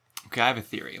Okay, I have a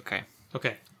theory, okay?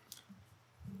 Okay.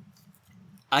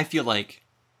 I feel like,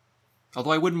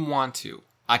 although I wouldn't want to,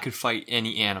 I could fight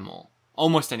any animal,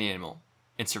 almost any animal,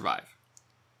 and survive.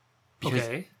 Because,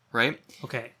 Okay. right?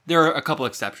 Okay. There are a couple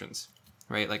exceptions,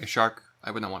 right? Like a shark,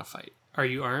 I would not want to fight. Are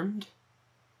you armed?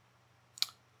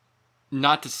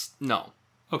 No.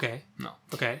 Okay. No.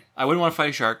 Okay. I wouldn't want to fight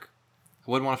a shark.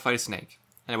 I wouldn't want to fight a snake.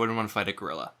 And I wouldn't want to fight a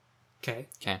gorilla. Okay.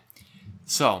 Okay.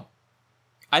 So,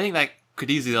 I think that could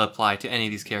easily apply to any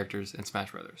of these characters in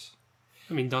Smash Brothers.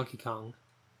 I mean, Donkey Kong.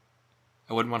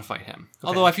 I wouldn't want to fight him. Okay.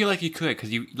 Although I feel like you could,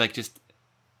 because you, like, just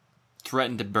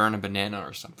threatened to burn a banana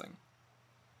or something.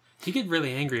 He get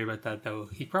really angry about that, though.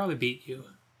 He'd probably beat you.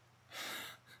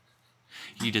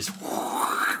 You just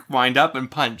wind up and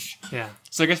punch. Yeah.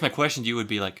 So I guess my question to you would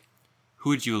be, like, who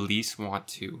would you least want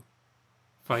to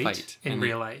Fight in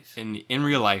real life. In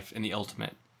real life, in the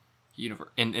ultimate universe,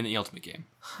 in the ultimate game?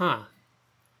 Huh.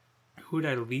 Who would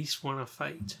I least want to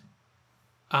fight?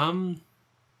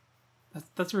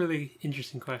 That's a really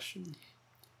interesting question.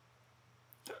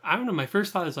 I don't know. My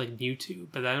first thought is like Mewtwo,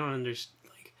 but I don't understand,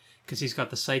 like, because he's got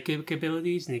the psychic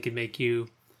abilities and he can make you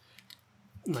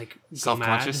like go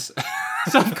Self-conscious? mad.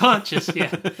 Self-conscious,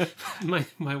 yeah.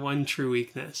 My one true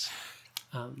weakness.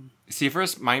 See,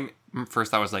 my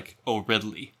first thought was like, oh,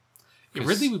 Ridley. Yeah,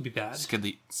 Ridley would be bad.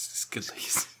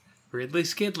 Skidleys. Ridley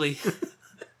Skidley.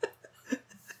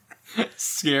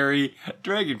 Scary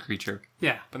dragon creature.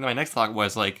 Yeah. But then my next thought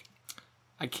was like,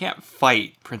 I can't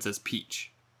fight Princess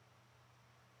Peach.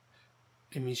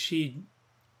 I mean,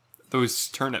 Those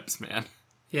turnips, man.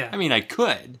 yeah. I mean, I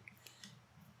could.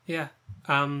 Yeah.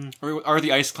 Or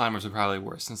the ice climbers are probably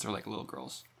worse since they're like little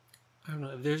girls. I don't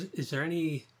know. Is there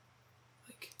any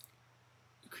like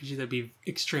creature that'd be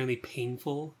extremely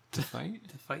painful To fight?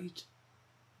 to fight?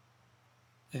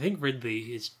 I think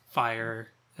Ridley is fire,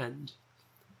 and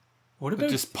what But about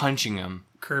just punching him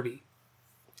Kirby?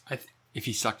 if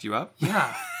he sucked you up?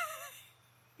 Yeah.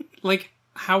 Like,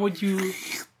 how would you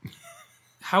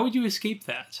escape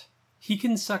that? He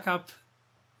can suck up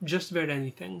just about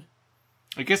anything.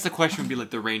 I guess the question would be like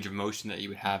the range of motion that you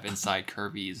would have inside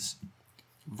Kirby's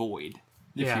void,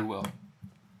 if Yeah. you will.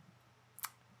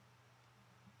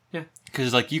 Yeah.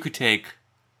 Because like you could take,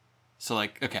 so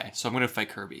like okay, so I'm gonna fight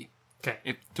Kirby.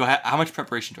 Okay. How much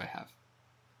preparation do I have?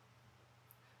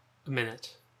 A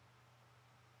minute.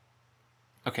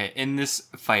 Okay, in this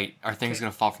fight, are things Okay.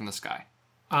 gonna fall from the sky?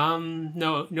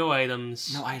 No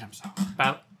items. No items.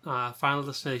 Though. Final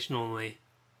destination only.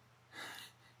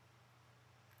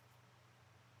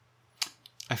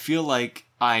 I feel like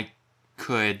I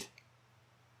could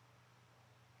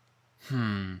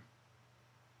find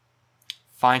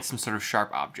some sort of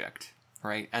sharp object,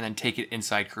 right? And then take it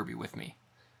inside Kirby with me.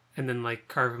 And then, like,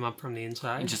 carve him up from the And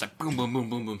inside. just like boom, boom, boom,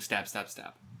 boom, boom, stab, stab,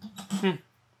 stab.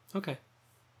 Okay.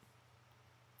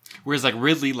 Whereas like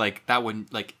Ridley, like that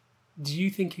wouldn't like. Do you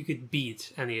think you could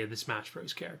beat any of the Smash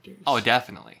Bros. Characters? Oh,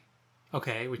 definitely.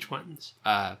 Okay, which ones?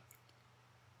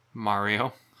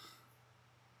 Mario.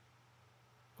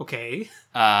 Okay.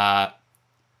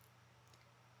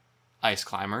 Ice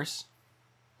climbers.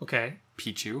 Okay.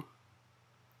 Pichu.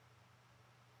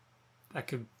 That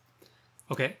could...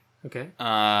 Okay.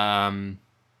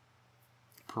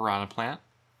 Piranha plant.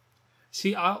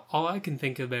 See, all I can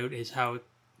think about is how,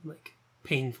 like,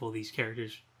 painful these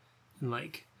characters... And,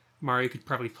 like, Mario could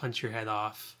probably punch your head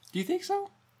off. Do you think so?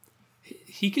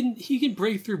 He can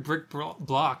break through brick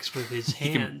blocks with his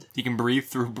hand. He can breathe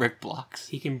through brick blocks.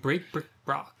 He can break brick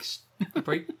blocks.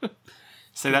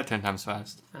 Say that 10 times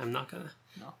fast. I'm not gonna.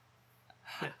 No.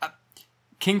 Yeah.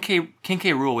 King K.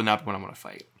 Rool would not be one I want to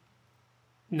fight.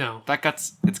 No.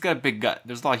 It's got a big gut.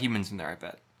 There's a lot of humans in there, I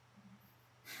bet.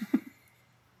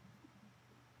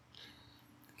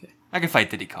 Okay. I could fight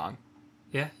Diddy Kong.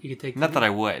 Yeah, you could take... Not that I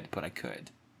would, but I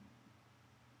could.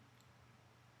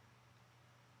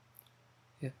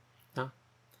 Yeah. No.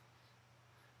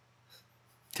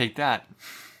 Take that.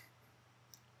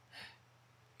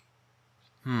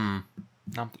 What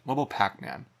about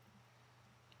Pac-Man?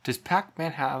 Does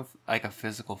Pac-Man have, like, a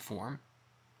physical form?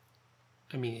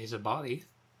 I mean, he's a body.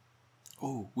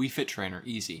 Oh, Wii Fit Trainer,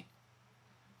 easy.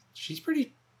 She's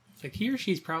pretty... Like, he or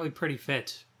she's probably pretty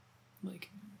fit. Like,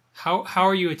 how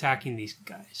are you attacking these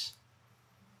guys?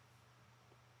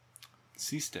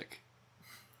 C-Stick.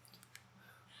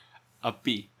 Up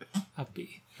B. Up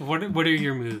B. What are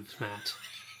your moves, Matt?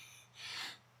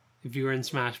 If you were in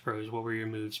Smash Bros, what were your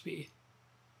moves be?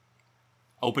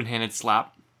 Open-handed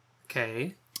slap.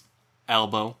 Okay.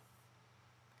 Elbow.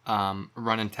 Run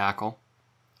and tackle.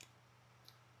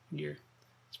 Your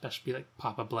special be like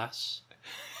Papa Bless.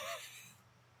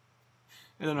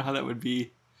 I don't know how that would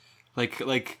be.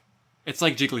 Like It's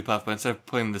like Jigglypuff, but instead of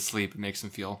putting them to sleep, it makes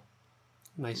them feel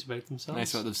Nice about themselves.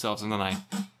 nice about themselves, and then I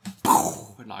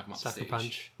knock them off the Sucker stage.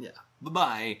 punch. Yeah.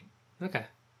 Bye-bye. Okay.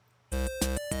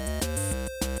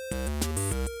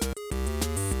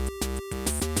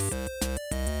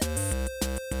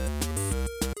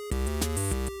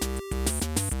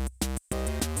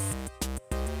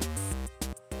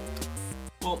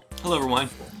 Well, hello everyone.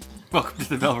 Welcome to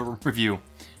the Velvet Review.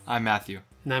 I'm Matthew.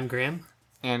 And I'm Graham.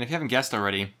 And if you haven't guessed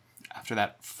already, after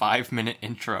that 5-minute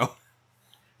intro,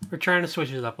 We're trying to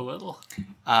switch it up a little.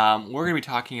 we're going to be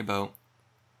talking about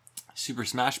Super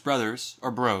Smash Brothers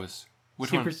or Bros. Which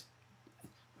Super one?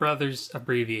 Brothers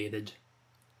abbreviated.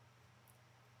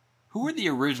 Who were the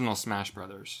original Smash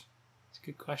Brothers? It's a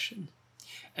good question.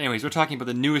 Anyways, we're talking about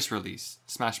the newest release,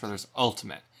 Smash Brothers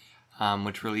Ultimate,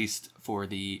 which released for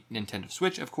the Nintendo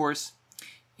Switch, of course,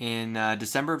 in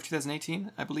December of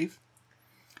 2018, I believe.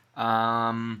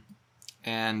 Yeah.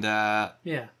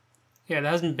 Yeah, it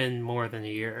hasn't been more than a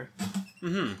year.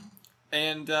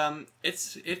 And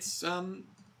it's an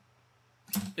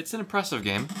impressive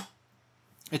game.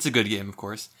 It's a good game, of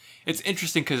course. It's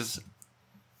interesting because,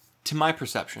 to my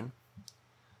perception,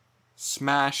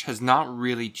 Smash has not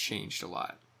really changed a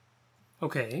lot.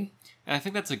 Okay. And I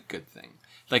think that's a good thing.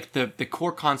 Like, the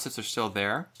core concepts are still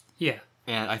there. Yeah.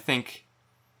 And I think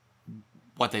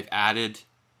what they've added...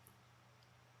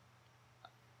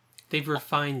 They've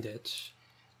refined it.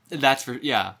 That's for...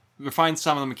 Yeah. Refined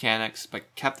some of the mechanics,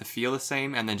 but kept the feel the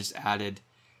same, and then just added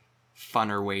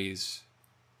funner ways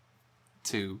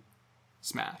to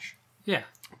Smash. Yeah.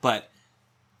 But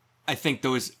I think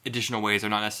those additional ways are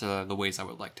not necessarily the ways I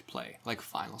would like to play, like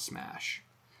Final Smash.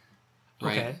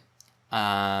 Right? Okay.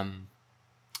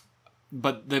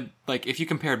 But if you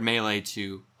compared Melee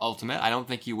to Ultimate, I don't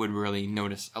think you would really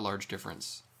notice a large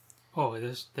difference. Oh,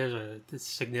 there's a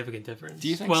significant difference. Do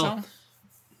you think so?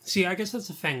 See, I guess that's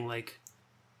the thing. Like,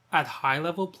 at high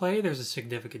level play, there's a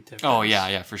significant difference. Oh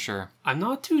yeah, for sure. I'm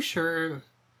not too sure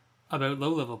about low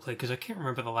level play because I can't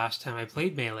remember the last time I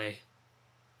played Melee.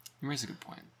 Here's a good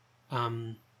point.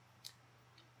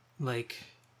 Like,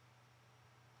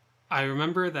 I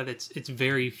remember that it's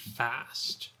very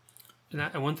fast.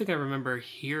 And one thing I remember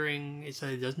hearing is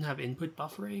that it doesn't have input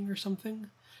buffering or something,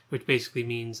 which basically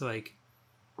means, like,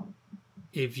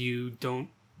 if you don't...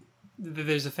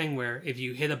 There's a thing where if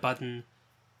you hit a button,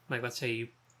 like, let's say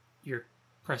you're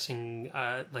pressing,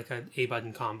 like, an A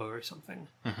button combo or something.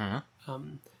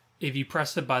 Mm-hmm. If you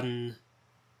press the button,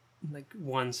 like,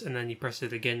 once and then you press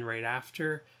it again right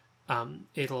after,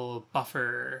 it'll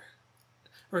buffer...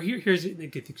 Or here's a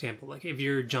good example. Like, if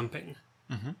you're jumping...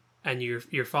 Mm-hmm. and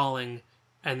you're falling,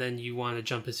 and then you want to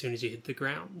jump as soon as you hit the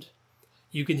ground.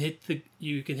 You can hit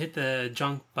the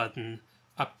jump button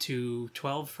up to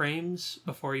 12 frames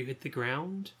before you hit the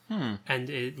ground, and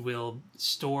it will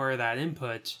store that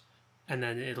input, and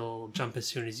then it'll jump as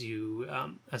soon as you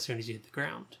hit the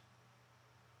ground.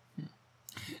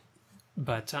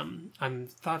 But I'm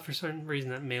thought for some reason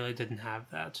that Melee didn't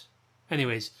have that.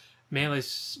 Anyways,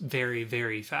 Melee's very,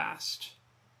 very fast.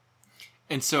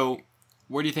 And so,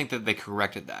 where do you think that they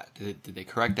corrected that? Did they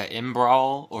correct that in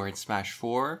Brawl, or in Smash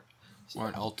 4, or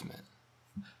in Ultimate?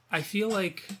 I feel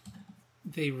like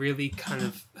they really kind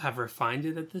of have refined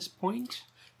it at this point,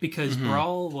 because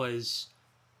Brawl was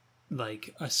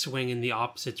like a swing in the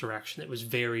opposite direction. It was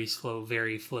very slow,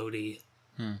 very floaty,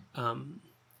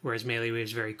 whereas Melee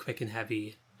was very quick and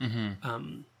heavy.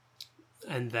 And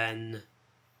then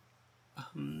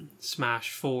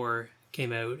Smash 4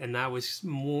 came out, and that was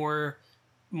more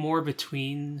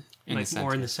between,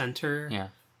 more in the center. Yeah.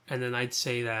 And then I'd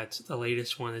say that the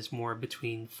latest one is more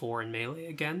between 4 and Melee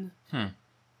again.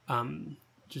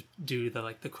 Just due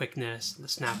to the quickness, the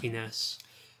snappiness,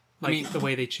 the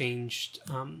way they changed,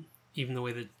 even the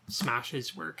way the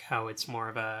smashes work. How it's more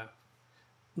of a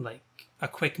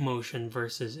quick motion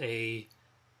versus you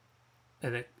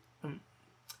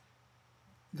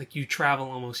travel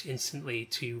almost instantly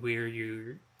to where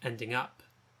you're ending up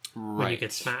when you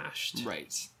get smashed.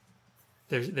 Right.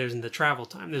 There's the travel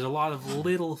time. There's a lot of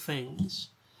little things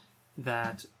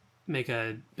that make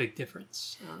a big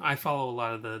difference. I follow a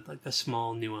lot of the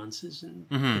small nuances and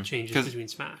the changes between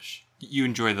Smash. You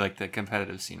enjoy the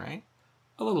competitive scene, right?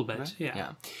 A little bit,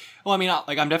 yeah. Well, I mean,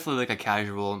 I'm definitely a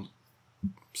casual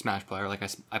Smash player.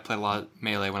 I played a lot of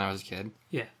Melee when I was a kid.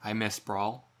 Yeah. I miss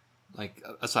Brawl.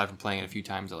 Aside from playing it a few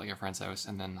times at a friend's house,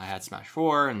 and then I had Smash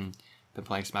 4 and been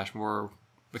playing Smash 4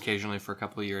 occasionally for a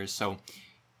couple of years. So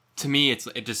to me,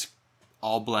 it just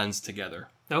all blends together.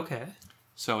 Okay.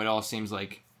 So it all seems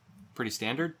pretty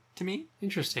standard to me.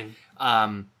 Interesting.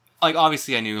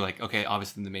 Obviously I knew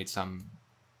obviously they made some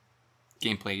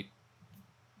gameplay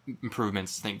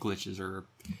improvements, think glitches or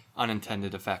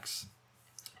unintended effects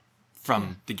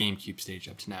from the GameCube stage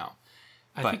up to now.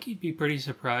 I think you'd be pretty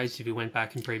surprised if you went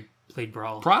back and played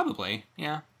Brawl. Probably,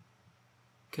 yeah.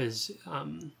 Because,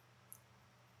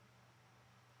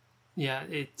 yeah,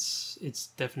 it's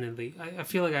definitely... I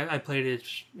feel like I played it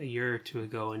a year or two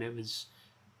ago, and it was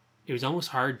almost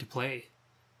hard to play.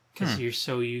 Because you're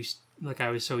so used... Like,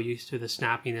 I was so used to the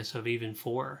snappiness of even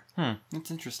 4. That's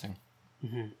interesting.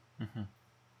 Mm-hmm. Mm-hmm.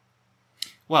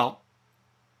 Well,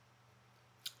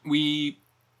 I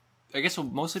guess we'll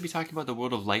mostly be talking about the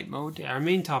World of Light mode. Yeah, our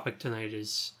main topic tonight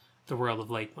is the World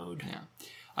of Light mode. Yeah.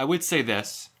 I would say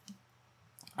this.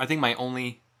 I think my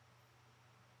only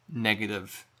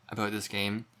negative about this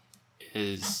game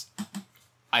is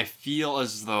I feel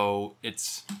as though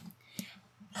it's...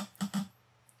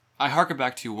 I harken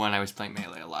back to when I was playing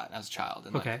Melee a lot as a child.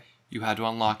 And Okay. like, you had to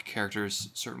unlock characters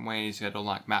certain ways, you had to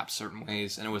unlock maps certain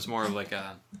ways, and it was more of like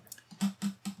a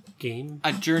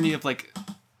journey of like,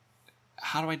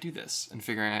 how do I do this? And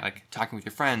figuring out, like, talking with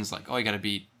your friends, like, oh, you gotta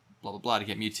beat blah blah blah to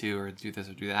get Mewtwo, or do this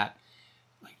or do that.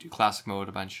 Like, do classic mode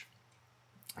a bunch.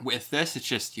 With this, it's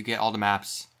just you get all the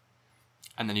maps,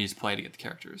 and then you just play to get the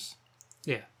characters.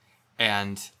 Yeah.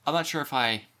 And I'm not sure how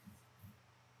I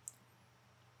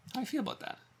feel about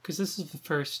that. Because this is the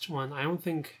first one. I don't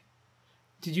think...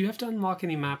 Did you have to unlock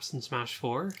any maps in Smash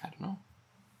 4? I don't know.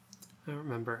 I don't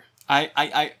remember.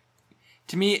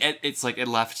 To me, it's like it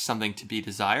left something to be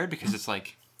desired, because it's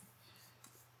like,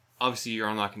 obviously you're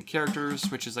unlocking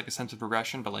characters, which is like a sense of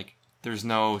progression, but like there's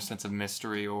no sense of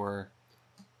mystery or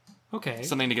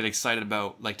something to get excited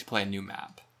about, like to play a new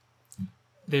map.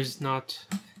 There's not...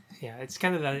 Yeah, it's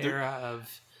kind of that era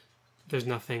of there's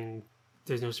no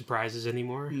surprises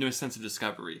anymore. No sense of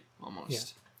discovery, almost.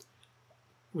 Yeah.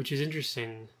 Which is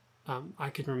interesting. I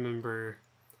can remember...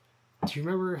 Do you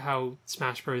remember how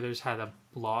Smash Brothers had a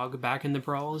blog back in the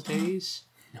Brawls days?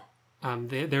 No.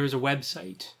 There was a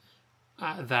website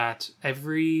that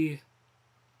every...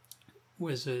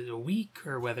 Was it a week,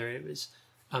 or whether it was...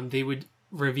 they would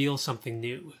reveal something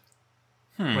new.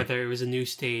 Whether it was a new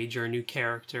stage or a new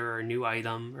character or a new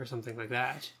item or something like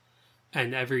that.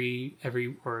 And every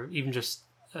or even just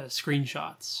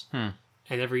screenshots. And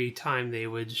every time they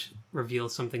would reveal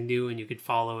something new and you could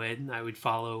follow it, and I would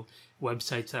follow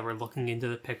websites that were looking into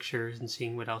the pictures and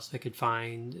seeing what else they could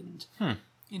find. And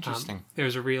Interesting. there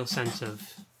was a real sense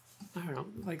of, I don't know,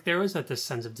 like there was this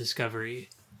sense of discovery.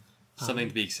 Something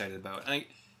to be excited about. And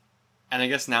I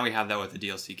guess now we have that with the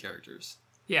DLC characters.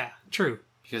 Yeah, true.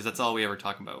 Because that's all we ever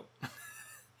talk about.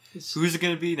 Who's it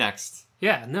going to be next?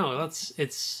 Yeah, no,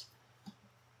 it's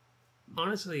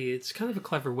honestly, it's kind of a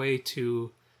clever way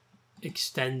to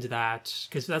extend that,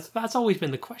 because that's always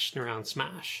been the question around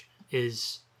Smash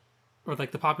or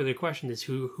like the popular question is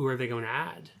who are they going to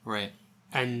add? Right.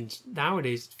 And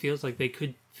nowadays it feels like they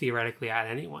could theoretically add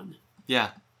anyone.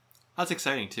 Yeah. That's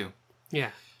exciting too.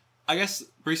 Yeah. I guess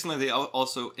recently they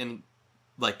also added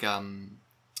an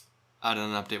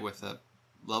update with the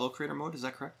level creator mode, is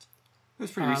that correct? It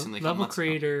was pretty recently. Level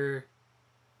creator.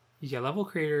 Yeah, level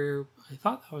creator. I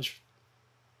thought that was.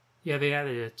 Yeah, they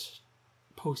added it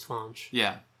post launch.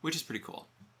 Yeah, which is pretty cool.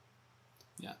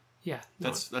 Yeah. Yeah.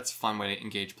 That's a fun way to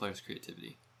engage players'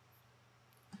 creativity.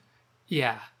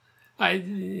 Yeah.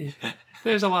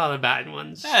 There's a lot of bad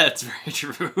ones. That's very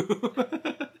true.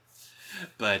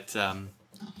 But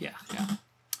yeah.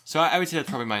 So I would say that's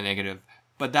probably my negative.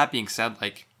 But that being said,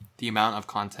 like, the amount of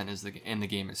content in the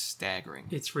game is staggering.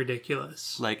 It's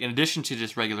ridiculous. Like, in addition to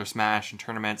just regular Smash and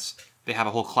tournaments, they have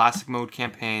a whole classic mode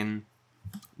campaign.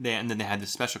 And then they had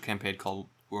this special campaign called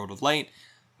World of Light,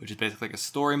 which is basically like a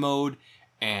story mode.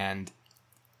 And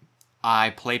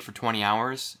I played for 20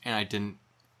 hours, and I didn't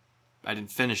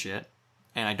finish it.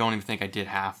 And I don't even think I did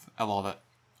half of all that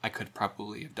I could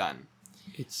probably have done.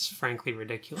 It's frankly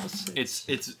ridiculous.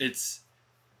 It's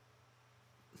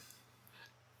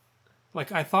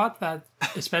like, I thought that,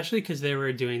 especially because they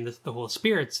were doing the whole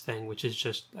spirits thing, which is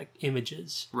just like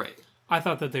images. Right. I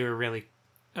thought that they were really,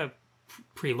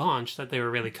 pre-launch, that they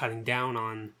were really cutting down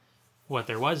on what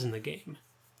there was in the game.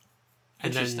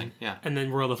 And Interesting, then, yeah. And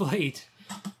then World of Light,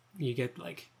 you get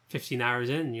like 15 hours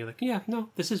in, and you're like, yeah, no,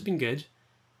 this has been good.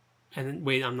 And then,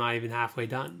 wait, I'm not even halfway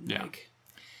done. Yeah. Like,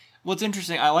 well, it's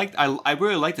interesting. I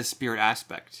really like the spirit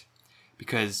aspect,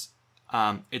 because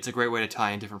it's a great way to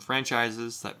tie in different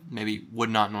franchises that maybe would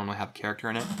not normally have a character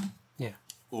in it. Yeah.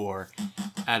 Or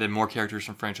add in more characters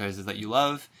from franchises that you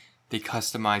love. They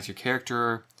customize your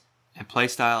character and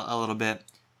playstyle a little bit.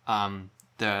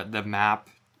 The map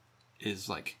is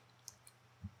like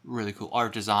really cool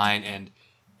art design,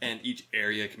 and each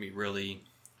area can be really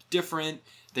different.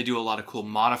 They do a lot of cool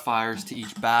modifiers to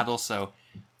each battle. So,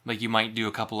 like, you might do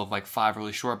a couple of, like, 5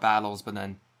 really short battles, but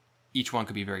then each one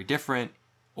could be very different,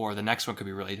 or the next one could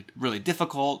be really, really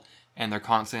difficult, and they're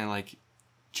constantly, like,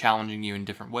 challenging you in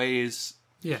different ways.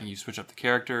 Yeah. You switch up the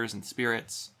characters and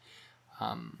spirits.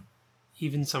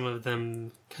 Even some of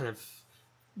them kind of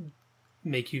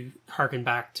make you harken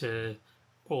back to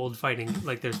old fighting.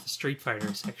 Like there's the Street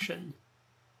Fighter section,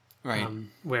 Right.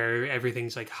 where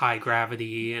everything's like high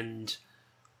gravity and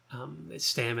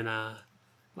stamina.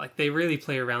 Like they really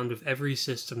play around with every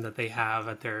system that they have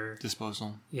at their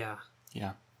Disposal. yeah.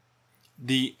 Yeah.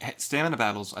 The stamina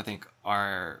battles, I think,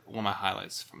 are one of my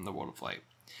highlights from the World of Light.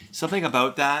 Something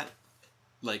about that,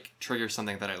 like, triggers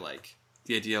something that I like.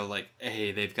 The idea of, like,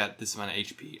 hey, they've got this amount of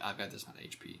HP, I've got this amount of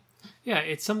HP. Yeah,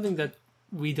 it's something that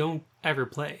we don't ever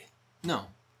play. No.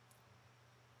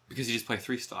 Because you just play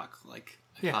 3-stock, like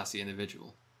a classy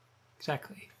individual.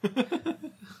 Exactly.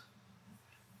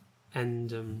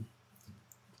 And,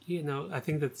 I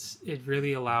think it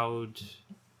really allowed...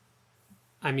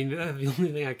 I mean, the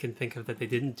only thing I can think of that they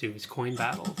didn't do is coin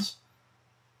battles.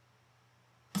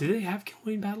 Do they have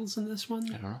coin battles in this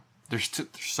one? I don't know. There's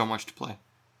so much to play.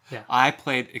 Yeah. I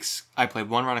played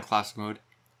one run of classic mode,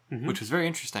 which was very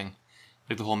interesting.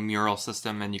 Like the whole mural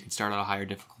system, and you can start at a higher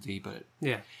difficulty, but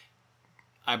Yeah.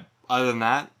 other than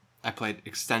that, I played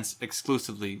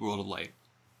exclusively World of Light.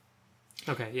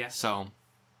 Okay, yeah. So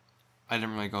I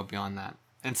didn't really go beyond that.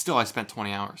 And still I spent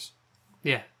 20 hours.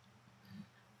 Yeah.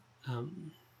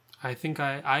 I think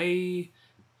I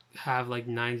have like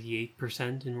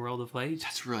 98% in World of Light.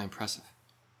 That's really impressive.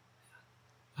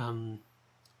 And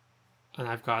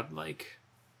I've got like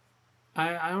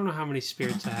I don't know how many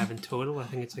spirits I have in total. I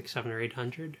think it's like 700 or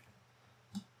 800.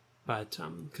 But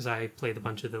because I played a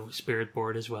bunch of the spirit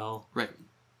board as well, Right.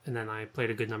 and then I played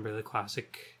a good number of the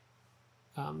classic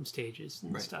stages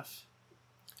and stuff.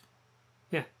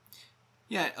 Yeah.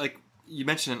 Yeah, like you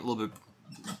mentioned it a little bit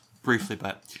briefly,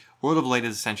 but World of Light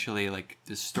is essentially like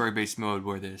this story-based mode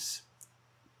where this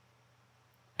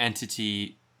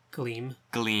entity Gleam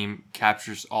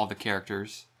captures all the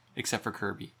characters except for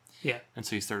Kirby. Yeah. And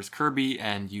so you start as Kirby,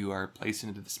 and you are placed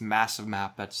into this massive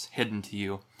map that's hidden to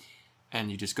you.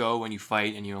 And you just go and you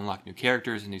fight, and you unlock new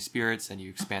characters and new spirits, and you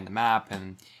expand the map,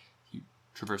 and you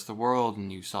traverse the world,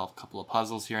 and you solve a couple of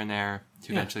puzzles here and there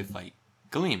to eventually fight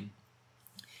Gleam.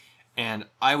 And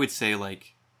I would say,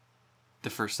 like, the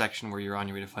first section where you're on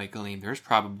your way to fight Gleam, there's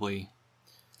probably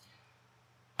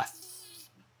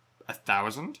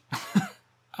 1,000.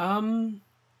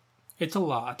 It's a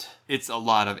lot. It's a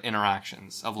lot of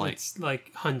interactions of like It's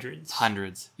like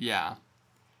hundreds. Yeah.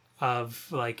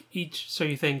 Of like each. So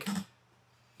you think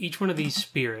each one of these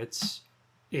spirits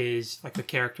is like a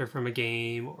character from a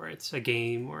game, or it's a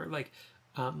game, or like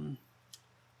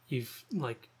you've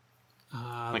like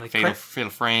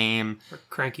Fatal Frame, or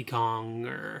Cranky Kong,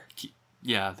 or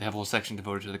yeah, they have a whole section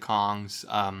devoted to the Kongs.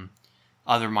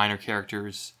 Other minor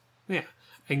characters. Yeah,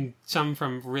 and some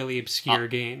from really obscure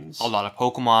games. A lot of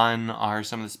Pokemon are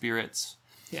some of the spirits.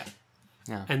 Yeah.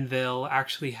 Yeah. And they'll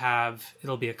actually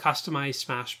it'll be a customized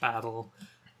Smash battle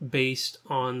based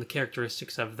on the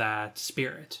characteristics of that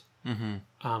spirit.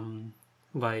 Mm-hmm.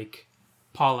 Like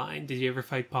Pauline. Did you ever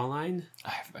fight Pauline?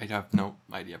 I have no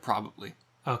idea. Probably.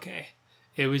 Okay.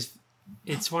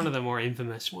 It's one of the more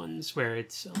infamous ones where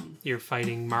it's you're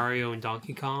fighting Mario and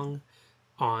Donkey Kong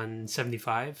on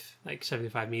 75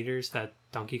 meters, that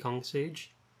Donkey Kong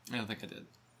stage. I don't think I did.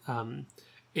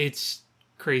 It's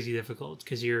crazy difficult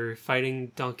because you're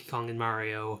fighting Donkey Kong and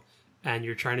Mario, and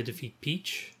you're trying to defeat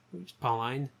Peach, which is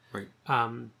Pauline. Right.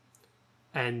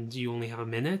 And you only have a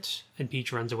minute, and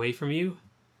Peach runs away from you,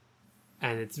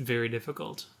 and it's very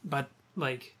difficult. But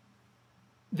like,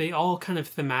 they all kind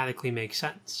of thematically make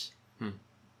sense,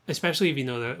 especially if you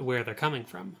know where they're coming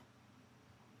from.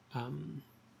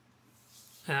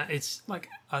 It's like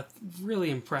a really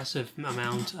impressive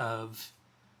amount of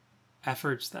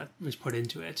efforts that was put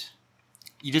into it.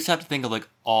 You just have to think of like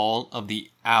all of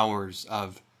the hours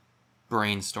of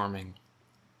brainstorming,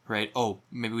 right? Oh,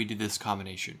 maybe we do this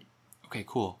combination. Okay,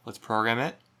 cool. Let's program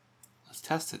it. Let's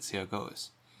test it, see how it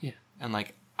goes. Yeah. And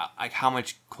like how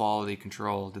much quality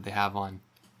control did they have on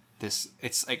this?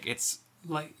 It's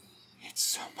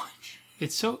so much.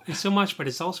 It's so much, but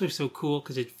it's also so cool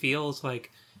because it feels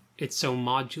like it's so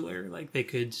modular. Like they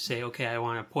could say, okay, I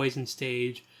want a poison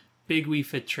stage, big Wii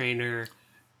Fit trainer,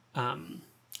 and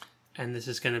this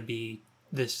is going to be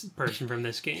this person from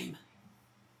this game.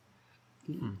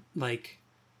 Like,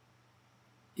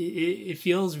 it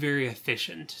feels very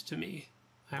efficient to me.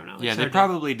 I don't know. Yeah, they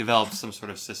probably developed some sort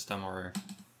of system or...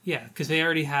 Yeah, because they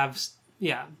already have...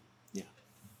 Yeah.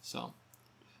 So...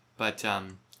 But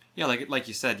yeah, like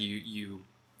you said, you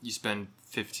spend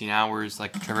 15 hours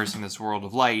like traversing this world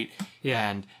of light, Yeah.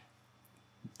 and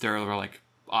there are like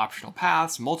optional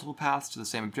paths, multiple paths to the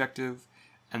same objective,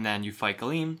 and then you fight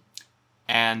Galeem,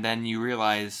 and then you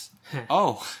realize,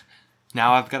 oh,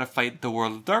 now I've got to fight the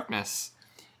World of Darkness,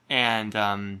 and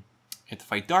you have to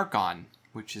fight Darkon,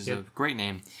 which is a great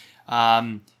name,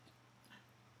 and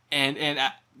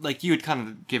like you had kind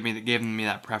of given me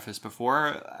that preface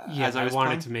before. Yeah, as I was wanted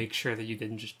playing. to make sure that you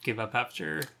didn't just give up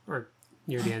after or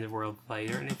near the end of World of Light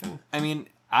or anything. I mean,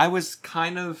 I was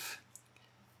kind of.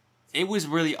 It was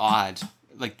really odd,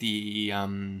 like the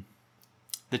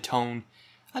tone.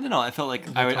 I don't know. I felt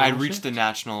like I reached the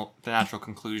natural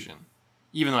conclusion,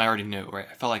 even though I already knew. Right,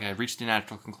 I felt like I reached the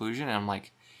natural conclusion, and I'm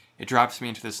like, it drops me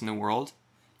into this new world.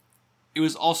 It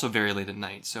was also very late at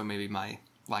night, so maybe my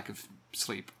lack of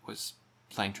sleep was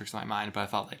playing tricks on my mind. But I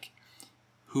felt like,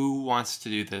 who wants to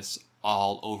do this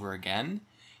all over again?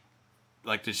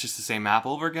 Like it's just the same map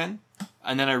over again.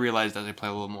 And then I realized as I play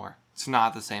a little more, it's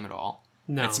not the same at all.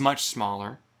 No. It's much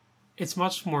smaller. It's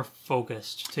much more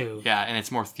focused, too. Yeah, and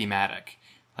it's more thematic.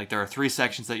 Like, there are 3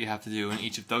 sections that you have to do, and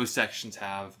each of those sections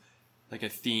have, like, a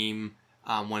theme.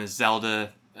 One is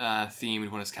Zelda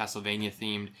themed, one is Castlevania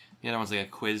themed. The other one's, like, a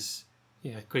quiz.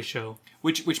 Yeah, quiz show.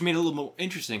 Which made it a little more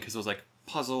interesting, because it was, like,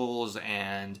 puzzles,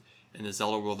 and in the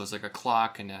Zelda world, there's, like, a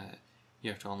clock, and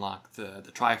you have to unlock the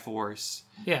Triforce.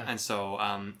 Yeah. And so,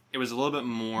 it was a little bit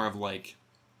more of, like,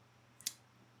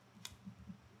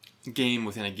 game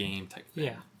within a game type thing.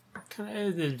 Yeah. Kind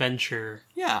of an adventure.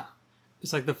 Yeah.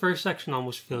 It's like the first section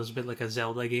almost feels a bit like a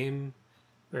Zelda game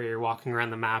where you're walking around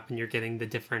the map and you're getting the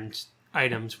different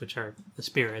items, which are the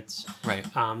spirits. Right.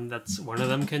 That's one of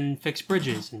them can fix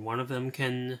bridges, and one of them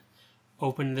can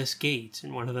open this gate,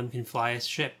 and one of them can fly a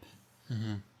ship.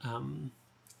 Mm-hmm.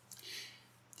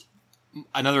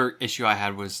 Another issue I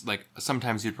had was, like,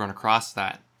 sometimes you'd run across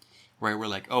that, where we're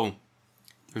like, oh,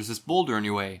 there's this boulder in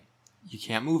your way. You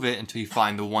can't move it until you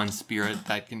find the one spirit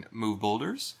that can move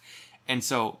boulders. And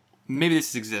so, maybe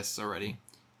this exists already,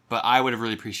 but I would have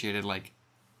really appreciated, like,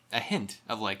 a hint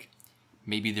of, like,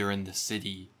 maybe they're in the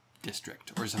city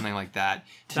district or something like that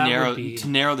to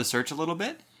narrow the search a little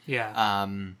bit. Yeah.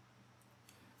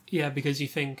 Yeah, because you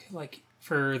think, like,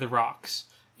 for the rocks,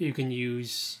 you can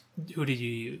use... Who did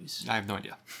you use? I have no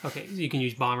idea. Okay, so you can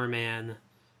use Bomberman,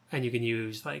 and you can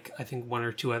use, like, I think 1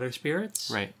 or 2 other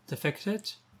spirits to fix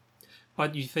it.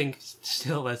 But you think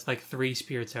still that's like 3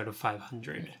 spirits out of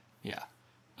 500. Yeah.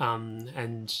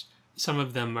 And some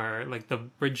of them are like the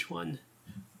bridge one.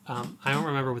 I don't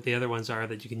remember what the other ones are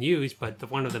that you can use, but the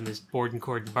one of them is Board and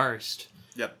Cord and Burst.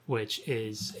 Yep. Which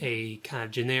is a kind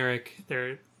of generic.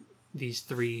 They're these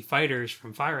 3 fighters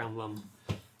from Fire Emblem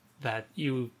that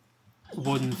you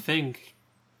wouldn't think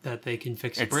that they can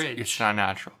fix a bridge. It's not a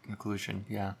natural conclusion.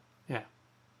 Yeah. Yeah.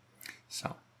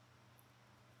 So.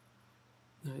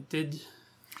 I did.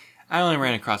 I only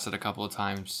ran across it a couple of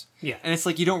times. Yeah. And it's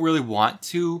like you don't really want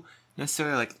to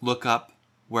necessarily like look up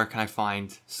where can I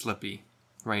find Slippy,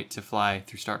 right, to fly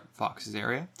through Star Fox's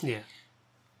area. Yeah.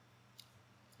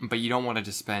 But you don't want to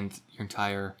just spend your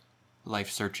entire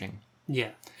life searching. Yeah.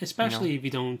 Especially if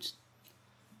you don't...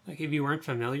 Like, if you weren't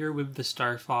familiar with the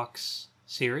Star Fox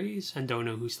series and don't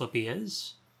know who Slippy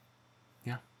is...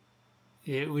 Yeah.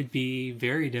 It would be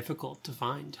very difficult to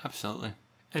find. Absolutely.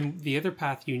 And the other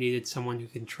path, you needed someone who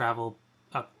can travel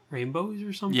up rainbows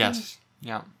or something? Yes.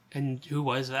 Yeah. And who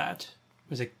was that?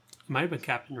 It might have been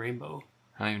Captain Rainbow.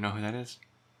 I don't even know who that is.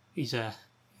 He's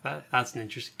that's an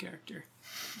interesting character.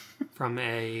 From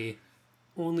a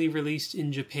only released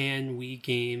in Japan Wii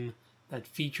game that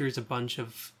features a bunch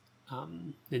of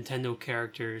Nintendo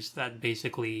characters that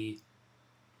basically,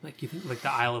 like, you think like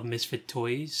the Isle of Misfit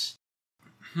Toys.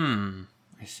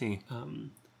 I see.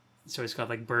 So it's got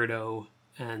like Birdo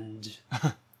and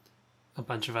a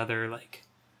bunch of other like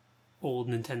old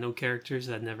Nintendo characters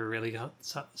that never really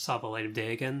saw the light of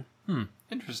day again.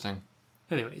 Interesting.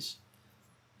 Anyways,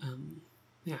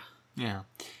 yeah. Yeah.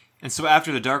 And so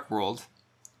after the Dark World,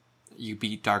 you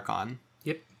beat Darkon.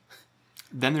 Yep.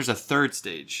 Then there's a 3rd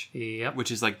stage. Yep.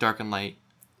 Which is like Dark and Light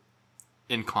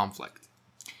in conflict.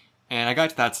 And I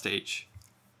got to that stage,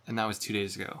 and that was 2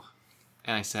 days ago.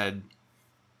 And I said,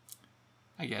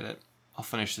 I get it. I'll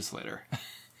finish this later.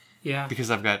 Yeah. Because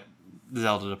I've got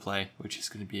Zelda to play, which is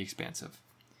going to be expansive.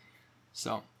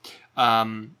 So I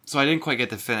didn't quite get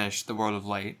to finish the World of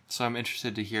Light, so I'm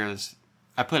interested to hear this.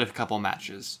 I played a couple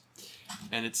matches,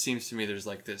 and it seems to me there's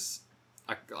like this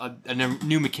a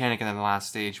new mechanic in the last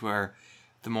stage where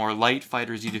the more light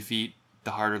fighters you defeat,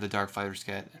 the harder the dark fighters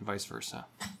get, and vice versa.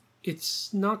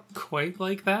 It's not quite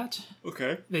like that.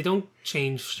 Okay. They don't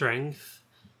change strength.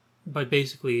 but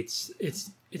basically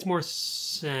it's more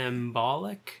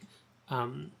symbolic.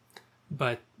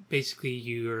 But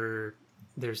basically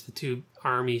there's the two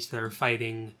armies that are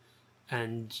fighting,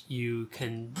 and you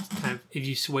can kind of, if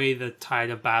you sway the tide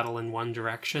of battle in one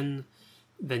direction,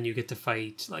 then you get to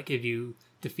fight. Like if you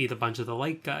defeat a bunch of the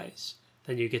light guys,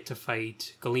 then you get to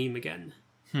fight Galeem again.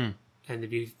 And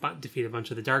if you defeat a bunch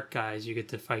of the dark guys, you get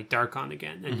to fight Darkon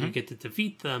again, and you get to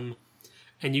defeat them,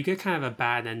 and you get kind of a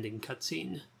bad ending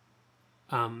cutscene.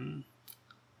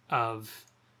 Of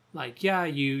like, yeah,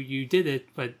 you did it,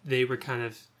 but they were kind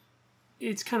of.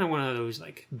 It's kind of one of those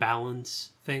like balance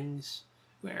things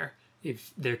where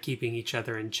if they're keeping each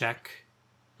other in check,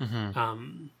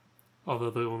 although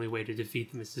the only way to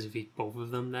defeat them is to defeat both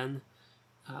of them then.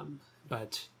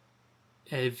 But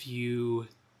if you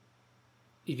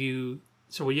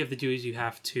so what you have to do is you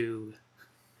have to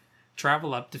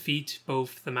travel up, defeat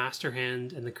both the Master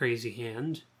Hand and the Crazy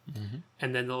Hand,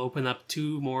 and then they'll open up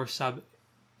two more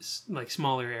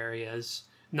smaller areas,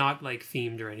 not like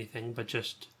themed or anything, but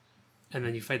just, and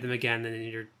then you fight them again and then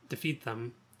you defeat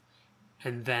them,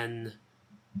 and then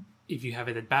if you have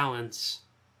it at balance,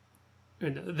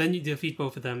 and then you defeat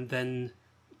both of them, then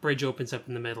bridge opens up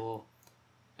in the middle,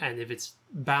 and if it's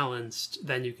balanced,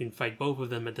 then you can fight both of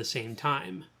them at the same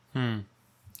time.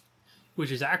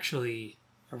 Which is actually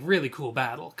a really cool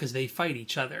battle, because they fight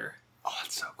each other. Oh,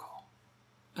 that's so cool.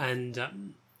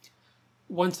 And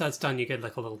once that's done, you get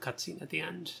like a little cutscene at the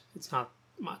end. It's not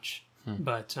much,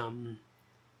 but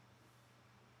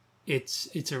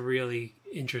it's a really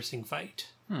interesting fight.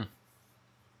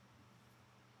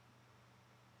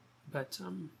 But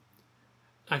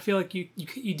I feel like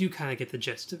you do kind of get the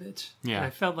gist of it. Yeah. And I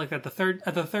felt like at the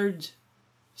third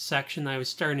section, I was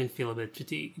starting to feel a bit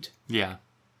fatigued. Yeah.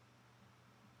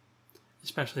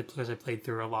 Especially because I played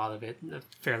through a lot of it in a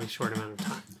fairly short amount of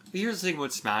time. But here's the thing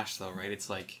about Smash, though, right?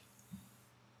 It's like,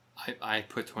 I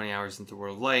put 20 hours into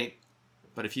World of Light,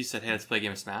 but if you said, hey, let's play a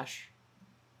game of Smash,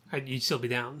 You'd still be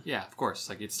down. yeah, of course.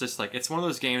 Like, it's just like, it's one of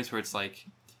those games where it's like,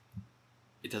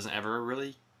 it doesn't ever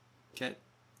really get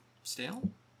stale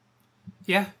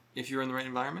Yeah. if you're in the right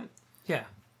environment, Yeah.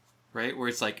 right? Where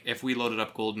it's like, if we loaded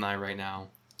up GoldenEye right now,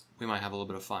 we might have a little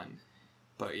bit of fun.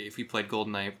 But if we played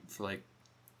GoldenEye for like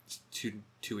two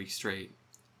weeks straight,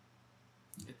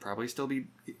 it'd probably still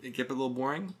get a little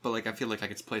boring. But like, I feel like I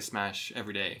could play Smash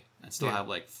every day and still have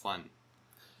like fun.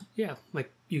 Yeah,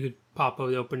 like you could pop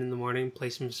it open in the morning,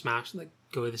 play some Smash, like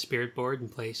go to the Spirit Board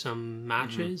and play some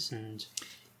matches, and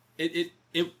It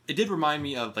did remind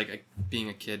me of like being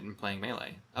a kid and playing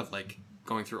Melee, of like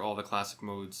going through all the classic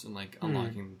modes and like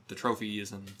unlocking the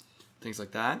trophies and things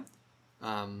like that.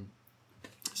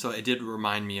 So it did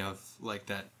remind me of like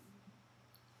that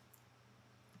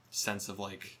sense of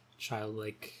like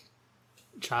childhood,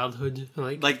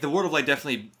 like the World of Light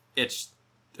definitely itched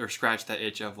or scratched that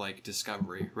itch of like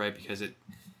discovery, right? Because it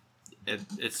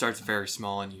starts very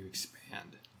small and you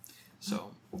expand.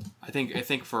 So I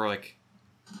think for like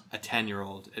a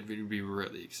 10-year-old, it would be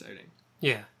really exciting.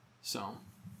 Yeah. So.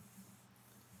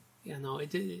 Yeah, no,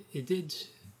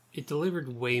 it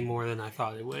delivered way more than I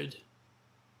thought it would.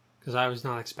 Because I was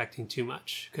not expecting too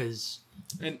much. Because,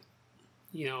 and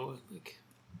you know, like...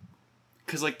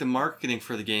 Because, like, the marketing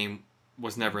for the game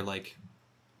was never, like,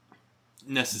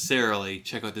 necessarily,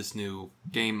 check out this new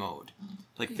game mode.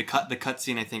 Like, the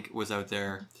cutscene, I think, was out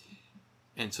there.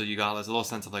 And so you got this little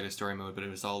sense of, like, a story mode, but it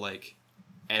was all, like,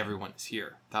 everyone is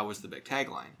here. That was the big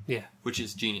tagline. Yeah. Which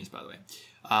is genius, by the way.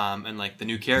 And, like, the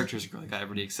new characters got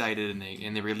everybody excited,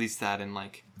 and they released that in,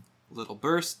 like, little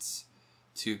bursts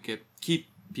to keep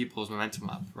people's momentum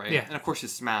up, right? Yeah. And, of course,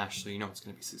 it's Smash, so you know it's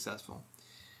going to be successful.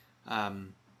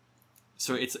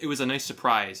 So it was a nice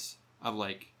surprise of,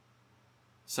 like,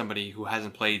 somebody who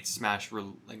hasn't played Smash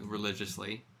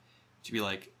religiously to be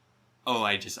like, oh,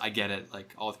 I get it.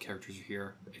 Like, all the characters are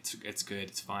here. It's good.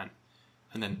 It's fun.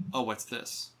 And then, oh, what's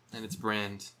this? And it's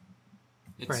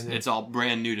it's all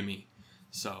brand new to me.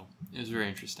 So it was very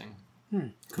interesting.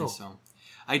 Cool. And so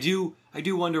I do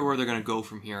wonder where they're going to go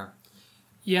from here.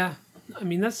 Yeah. I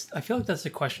mean, I feel like that's the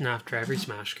question after every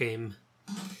Smash game.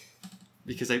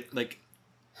 Because I like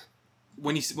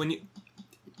when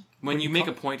you make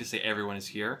a point to say everyone is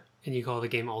here, and you call the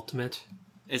game Ultimate,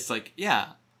 it's like, yeah,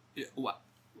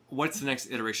 what's the next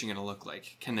iteration going to look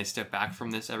like? Can they step back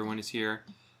from this? Everyone is here.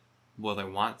 Will they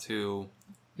want to?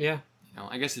 Yeah. You know,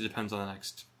 I guess it depends on the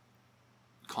next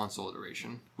console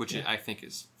iteration, which I think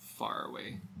is far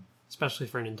away, especially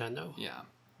for Nintendo. Yeah,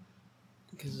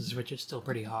 because the Switch is still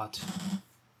pretty hot.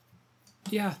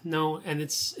 Yeah, no, and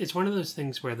it's one of those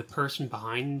things where the person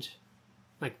behind,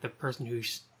 like the person who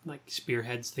like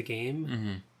spearheads the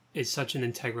game, is such an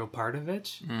integral part of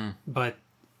it. Mm. But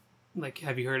like,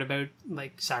 have you heard about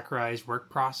like Sakurai's work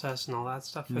process and all that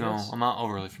stuff for No, this? I'm not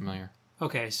overly familiar.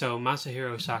 Okay, so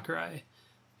Masahiro Sakurai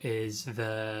is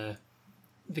the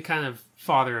kind of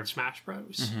father of Smash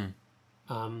Bros.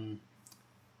 Mm-hmm.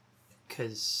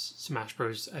 Because Smash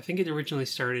Bros. I think it originally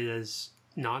started as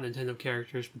not Nintendo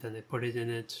characters, but then they put it in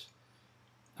it.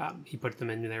 He put them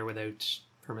in there without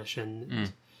permission.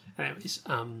 Anyways,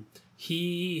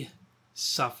 he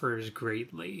suffers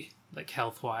greatly, like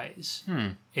health wise,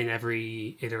 in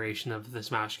every iteration of the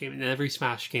Smash game. In every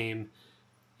Smash game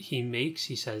he makes,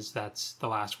 he says that's the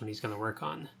last one he's going to work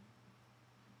on.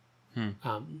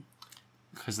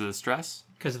 Because of the stress?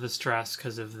 Because of the stress,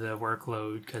 because of the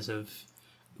workload, because of,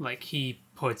 like, he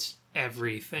puts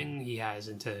everything he has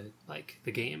into, like,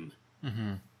 the game.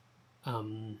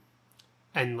 Mm-hmm.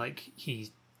 And, like,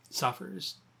 he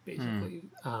suffers, basically.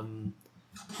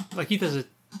 Like, he does it,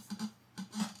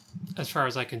 as far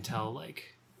as I can tell,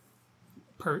 like,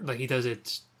 he does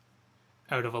it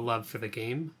out of a love for the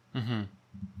game. Mm-hmm.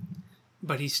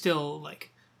 But he's still,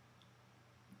 like,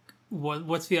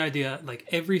 what's the idea? Like,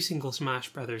 every single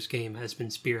Smash Brothers game has been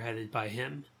spearheaded by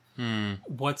him.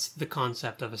 What's the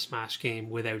concept of a Smash game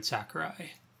without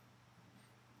Sakurai?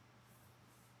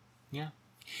 Yeah.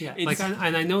 Yeah, like,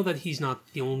 and I know that he's not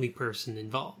the only person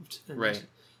involved. Right.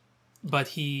 But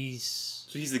he's...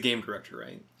 So he's the game director,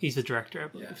 right? He's the director, I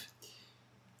believe.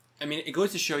 I mean, it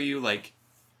goes to show you, like,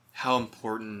 how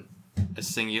important a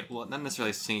singular... Well, not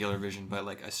necessarily a singular vision, but,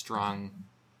 like, a strong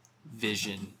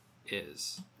vision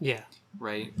is. Yeah.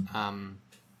 Right?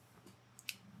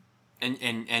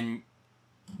 And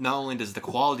not only does the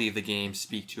quality of the game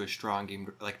speak to a strong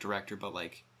game, like, director, but,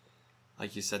 like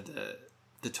you said,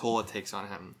 the toll it takes on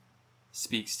him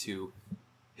speaks to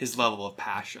his level of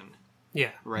passion. Yeah.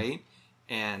 Right?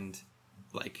 And,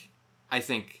 like, I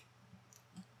think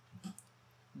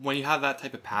when you have that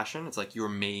type of passion, it's like you're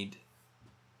made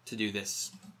to do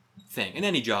this thing. In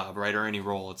any job, right? Or any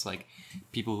role, it's like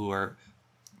people who are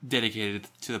dedicated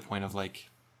to the point of, like,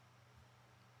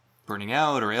 burning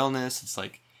out or illness. It's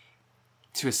like,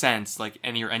 to a sense, like,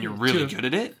 and you're really good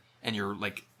at it, and you're,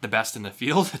 like, the best in the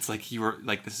field. It's like you're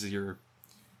like, this is you're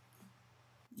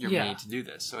made to do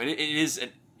this. So it is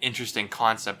an interesting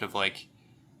concept of, like,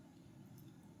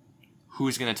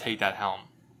 who's going to take that helm,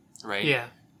 right? Yeah.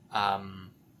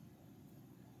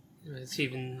 It's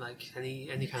even like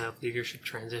any kind of leadership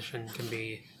transition can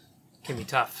be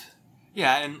tough.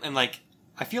 Yeah, and like,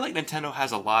 I feel like Nintendo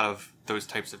has a lot of those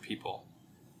types of people,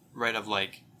 right? Of,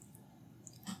 like,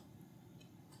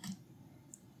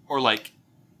 or, like,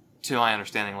 to my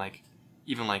understanding, like,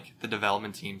 even, like, the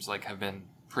development teams, like, have been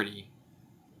pretty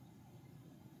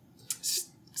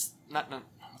not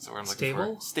what's the word I'm looking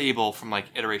for? Stable from, like,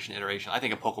 iteration to iteration. I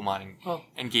think of Pokemon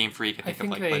and Game Freak. I think of,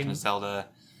 like, Legend of Zelda.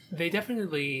 They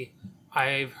definitely...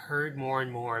 I've heard more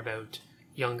and more about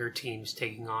younger teams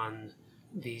taking on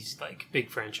these, like, big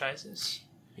franchises.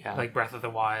 Yeah. Like Breath of the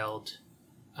Wild.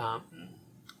 I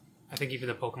think even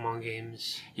the Pokemon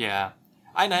games. Yeah.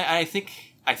 I think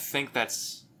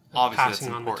that's obviously passing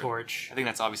that's on the torch. I think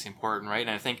that's obviously important, right?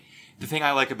 And I think the thing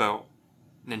I like about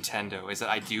Nintendo is that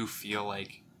I do feel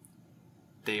like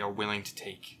they are willing to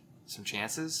take some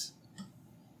chances.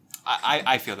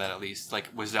 I feel that, at least. Like,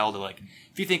 with Zelda, like,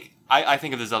 if you think... I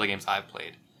think of the Zelda games I've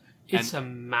played. It's a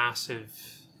massive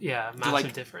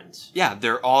difference. Yeah,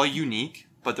 they're all unique,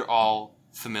 but they're all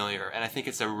familiar. And I think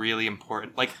it's a really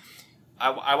important... Like,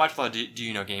 I watched a lot of Do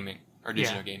You Know Gaming, or Did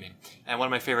You Know Gaming. And one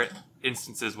of my favorite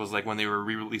instances was, like, when they were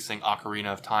re-releasing Ocarina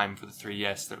of Time for the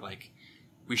 3DS, they're like,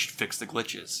 we should fix the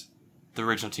glitches. The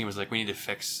original team was like, we need to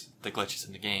fix the glitches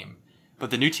in the game. But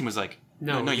the new team was like,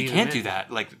 no, you can't do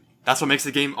that. Like, that's what makes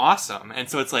the game awesome. And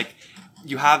so it's like,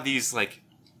 you have these, like,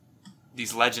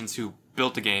 these legends who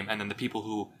built the game, and then the people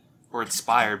who were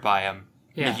inspired by them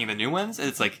making the new ones. And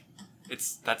it's like,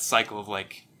 it's that cycle of,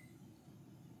 like,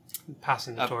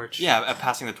 passing the torch. Yeah,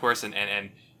 passing the torch,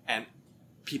 and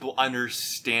people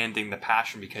understanding the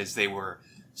passion because they were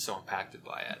so impacted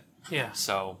by it. Yeah.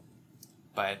 So,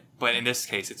 but in this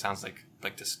case, it sounds like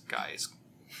this guy is...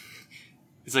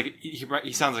 It's like,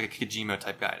 he sounds like a Kojima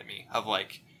type guy to me, of,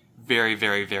 like, very,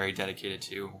 very, very dedicated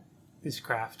to his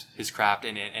craft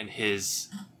and his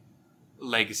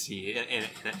legacy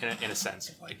in a sense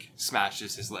of, like, Smash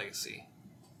is his legacy.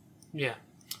 Yeah.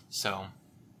 So,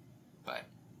 but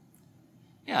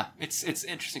yeah, it's an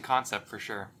interesting concept for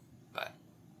sure. But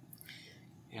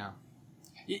yeah,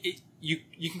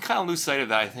 you can kind of lose sight of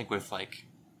that, I think, with, like,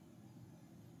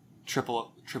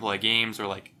 AAA games, or,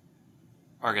 like,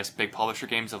 or I guess big publisher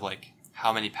games, of, like,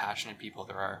 how many passionate people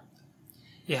there are.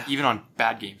 Yeah. Even on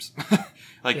bad games.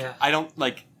 Like, I don't,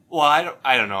 like, Well,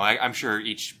 I don't know. I'm sure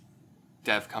each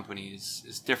dev company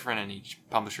is different and each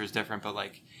publisher is different, but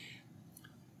like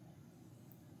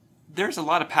there's a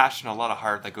lot of passion, a lot of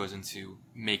heart that goes into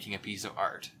making a piece of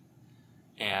art,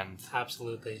 and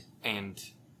Absolutely.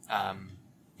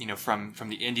 you know, from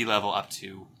the indie level up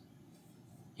to,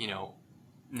 you know,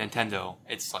 Nintendo,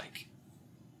 it's like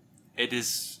it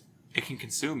can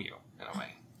consume you in a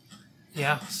way.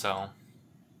 Yeah. So,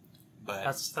 but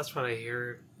That's what I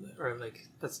hear, or like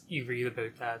that's you read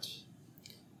about that.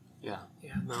 yeah,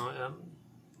 Yeah, no.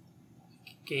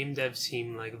 Game devs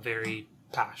seem like very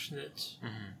passionate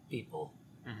people.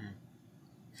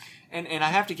 and I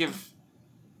have to give,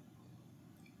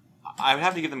 I would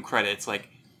have to give them credit. It's like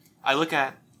I look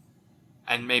at,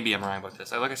 and maybe I'm wrong about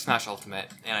this. I look at Smash Ultimate,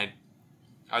 and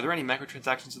are there any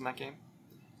microtransactions in that game?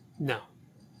 No.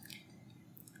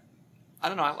 I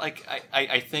don't know.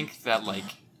 I think that like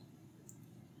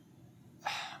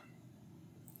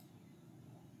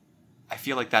I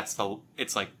feel like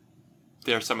it's like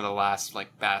they're some of the last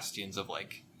like bastions of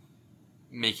like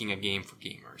making a game for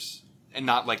gamers, and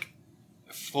not like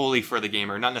fully for the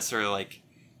gamer, not necessarily like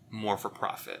more for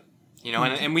profit, you know.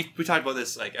 And we talked about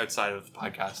this like outside of the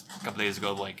podcast a couple days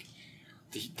ago, like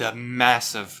the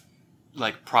massive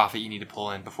like profit you need to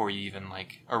pull in before you even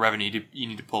like, or revenue you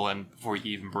need to pull in before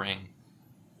you even break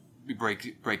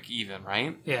even,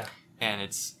 right? Yeah. And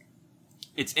it's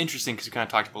interesting because we kind of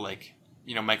talked about like,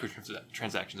 you know,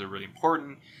 microtransactions are really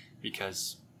important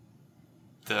because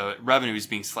the revenue is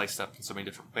being sliced up in so many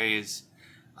different ways.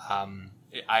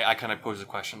 I kind of pose the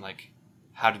question like,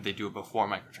 how did they do it before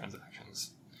microtransactions?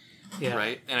 Yeah.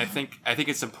 Right. And I think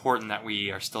it's important that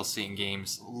we are still seeing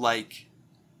games like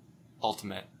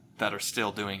Ultimate that are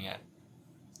still doing it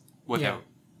without.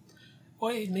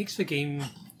 Well, it makes the game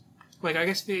like, I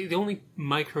guess the only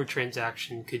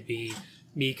microtransaction could be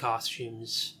Mii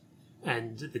costumes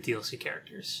and the DLC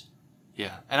characters.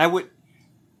 Yeah, and I would.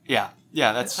 Yeah,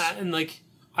 that's and like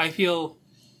I feel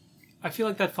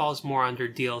like that falls more under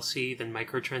DLC than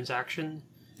microtransaction.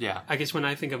 yeah. I guess when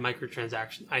I think of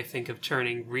microtransaction, I think of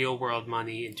turning real world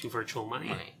money into virtual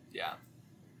money. Yeah.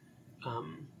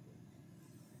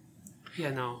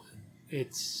 Yeah, no,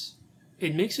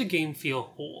 it makes a game feel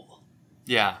whole.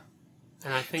 Yeah.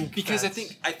 And I think Because I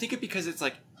think it because it's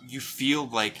like you feel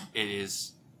like it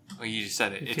is. Well, you just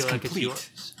said it. It's like complete. it's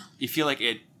yours. You feel like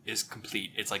it is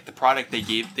complete. It's like the product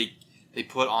they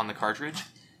put on the cartridge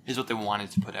is what they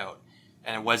wanted to put out,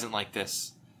 and it wasn't like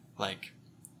this. Like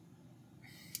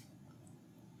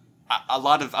a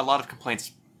lot of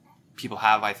complaints people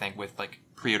have, I think, with like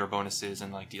pre-order bonuses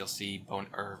and like DLC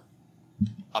or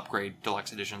upgrade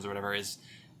deluxe editions or whatever, is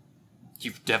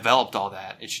you've developed all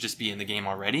that. It should just be in the game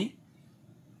already.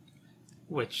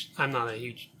 Which I'm not a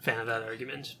huge fan of that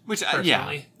argument. Which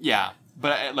personally. yeah.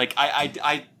 But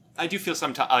I do feel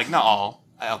sometimes, like, not all.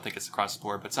 I don't think it's across the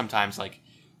board, but sometimes like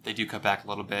they do cut back a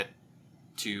little bit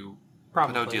to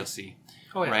put out DLC.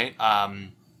 Oh, yeah. Right.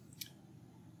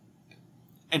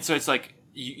 And so it's like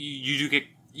you do get.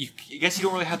 I guess you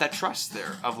don't really have that trust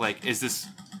there of like, is this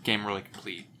game really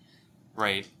complete?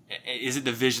 Right? Is it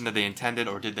the vision that they intended,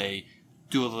 or did they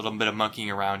do a little bit of monkeying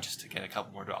around just to get a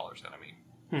couple more dollars out of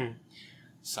me?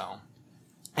 So,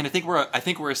 and I think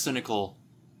we're a cynical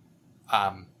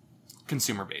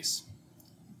consumer base,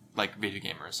 like video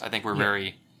gamers. I think we're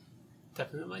very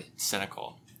definitely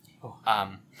cynical.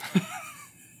 Oh.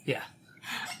 Yeah.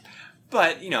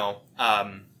 But, you know,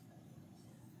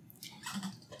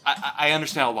 I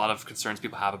understand a lot of concerns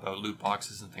people have about loot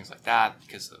boxes and things like that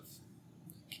because of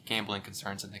gambling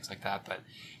concerns and things like that. But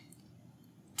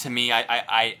to me,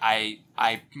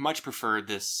 I much prefer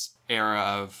this era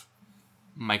of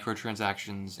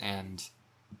microtransactions and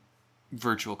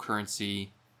virtual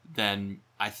currency than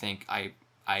I think I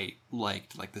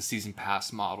liked like the season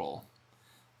pass model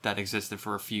that existed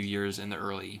for a few years in the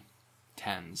early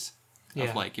 10s.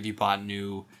 Of like, if you bought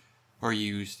new or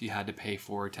used, you had to pay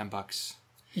for $10.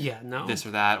 Yeah, no. This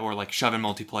or that, or like shove in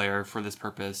multiplayer for this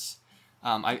purpose.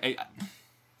 I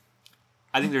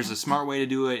think there's a smart way to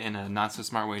do it and a not so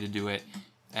smart way to do it,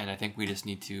 and I think we just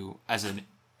need to, I think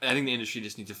the industry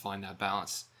just needs to find that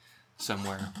balance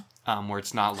somewhere, where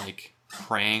it's not like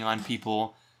preying on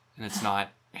people and it's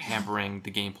not hampering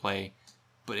the gameplay,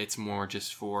 but it's more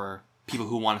just for people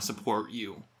who want to support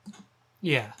you.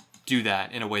 Yeah. Do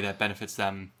that in a way that benefits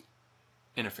them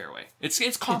in a fair way. It's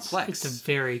complex. It's a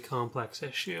very complex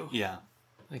issue. Yeah.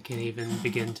 I can't even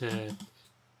begin to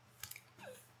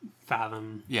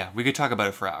fathom. Yeah, we could talk about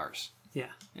it for hours. Yeah.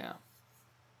 Yeah.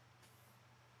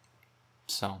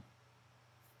 So,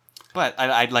 but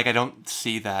I don't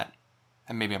see that,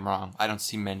 and maybe I'm wrong. I don't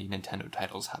see many Nintendo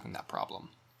titles having that problem.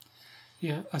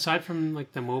 Yeah, aside from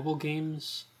like the mobile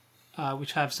games,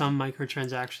 which have some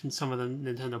microtransactions, some of the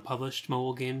Nintendo published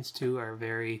mobile games too are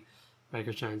very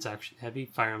microtransaction heavy.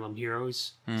 Fire Emblem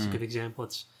Heroes is a good example.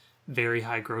 It's very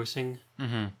high grossing.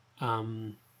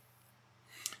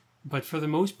 But for the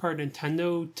most part,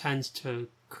 Nintendo tends to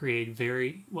create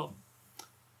very well.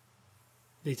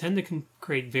 They tend to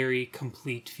create very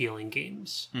complete feeling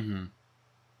games.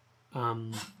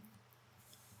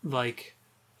 Like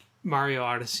Mario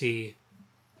Odyssey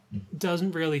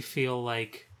doesn't really feel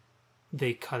like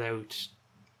they cut out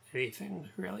anything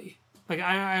really. Like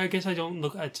I guess I don't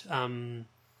look at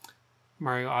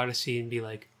Mario Odyssey and be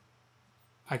like,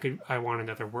 I want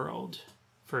another world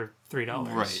for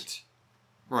 $3.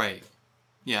 Right.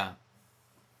 Yeah.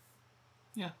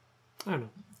 I don't know.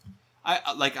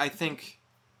 I think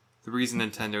the reason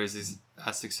Nintendo is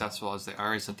as successful as they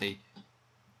are is that they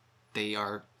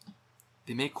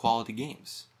make quality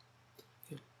games.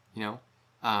 Yeah. You know,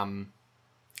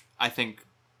 I think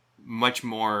much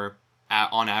more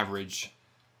on average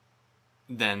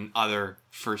than other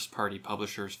first-party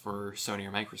publishers for Sony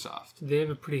or Microsoft. They have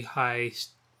a pretty high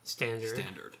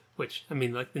standard. Which, I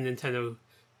mean, like the Nintendo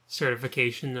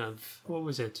certification of, what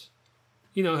was it?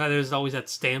 You know how there's always that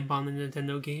stamp on the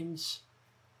Nintendo games?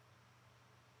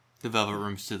 The Velvet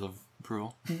Room seal of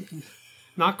approval.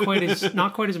 Not quite as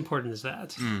important as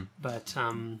that. But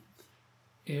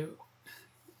it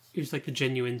was like the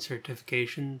genuine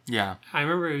certification. Yeah. I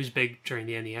remember it was big during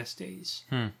the NES days.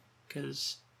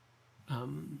 Because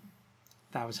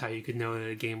that was how you could know that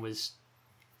a game was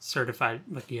certified.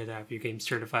 Like you had to have your game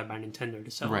certified by Nintendo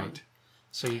to sell on.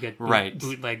 So you get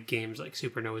bootleg games like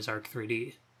Super Noah's Ark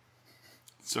 3D.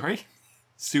 Sorry?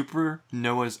 Super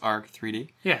Noah's Ark 3D?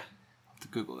 Yeah. I'll have to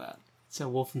Google that. It's a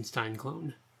Wolfenstein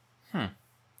clone.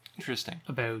 Interesting.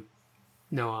 About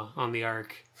Noah on the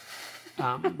Ark.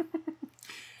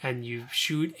 And you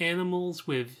shoot animals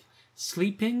with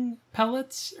sleeping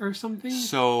pellets or something?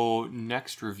 So,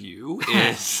 next review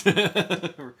is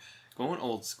going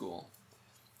old school.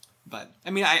 But,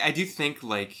 I mean, I do think,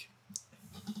 like,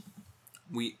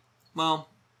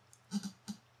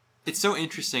 it's so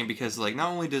interesting because, like, not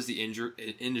only does the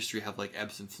industry have, like,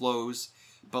 ebbs and flows,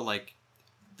 but, like,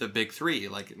 the big three,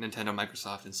 like Nintendo,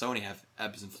 Microsoft, and Sony have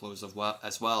ebbs and flows of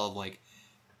of, like,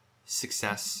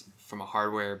 success from a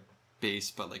hardware base,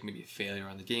 but, like, maybe a failure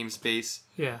on the games base.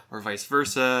 Yeah. Or vice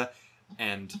versa.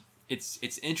 And it's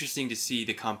interesting to see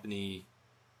the companies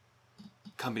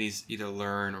either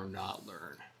learn or not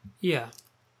learn. Yeah.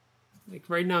 Like,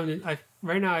 right now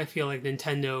I feel like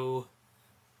Nintendo,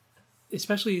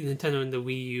 especially Nintendo in the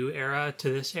Wii U era to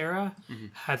this era,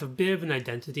 had a bit of an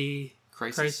identity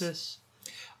crisis.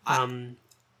 Well,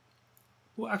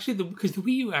 actually, because the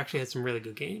Wii U actually had some really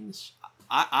good games.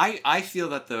 I feel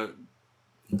that the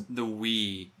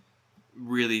Wii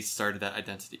really started that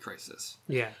identity crisis.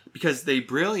 Yeah. Because they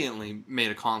brilliantly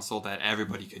made a console that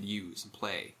everybody could use and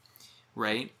play,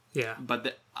 right? Yeah.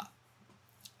 But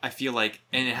I feel like,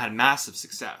 and it had massive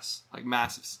success.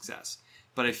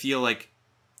 But I feel like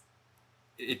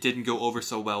it didn't go over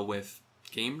so well with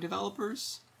game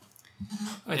developers.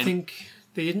 I think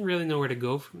they didn't really know where to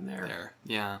go from there.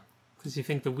 Yeah. Because you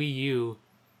think the Wii U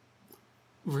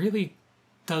really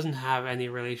doesn't have any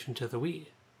relation to the Wii.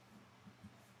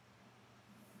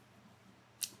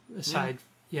 Aside,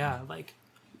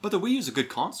 But the Wii U is a good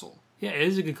console. Yeah, it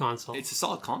is a good console. It's a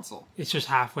solid console. It's just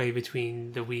halfway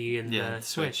between the Wii and the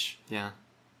Switch. Yeah.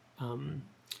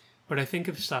 But I think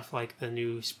of stuff like the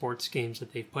new sports games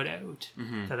that they've put out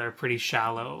that are pretty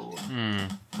shallow.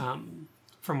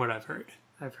 From what I've heard.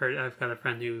 I've got a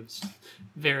friend who's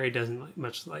doesn't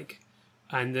much like,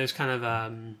 and there's kind of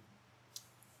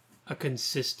a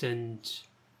consistent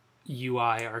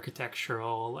UI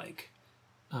architectural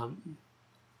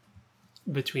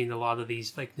between a lot of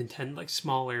these Nintendo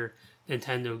smaller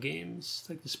Nintendo games,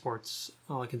 like the sports.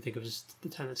 All I can think of is the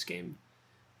tennis game,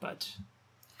 but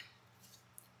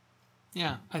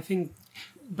yeah, I think.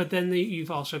 But then you've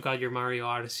also got your Mario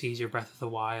Odysseys, your Breath of the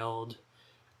Wild.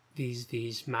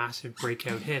 These massive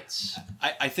breakout hits.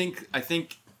 I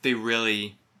think they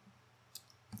really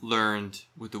learned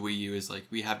with the Wii U is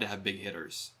we have to have big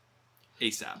hitters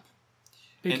ASAP.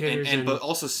 Big hitters but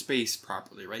also space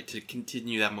properly, right? To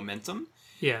continue that momentum.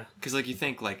 Yeah. Because you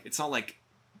think it's not like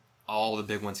all the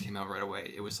big ones came out right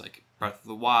away. It was Breath of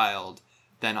the Wild,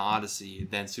 then Odyssey,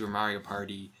 then Super Mario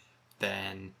Party,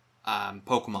 then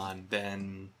Pokemon,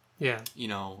 then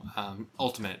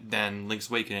Ultimate, then Link's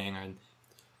Awakening, and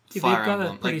Fire Emblem. They've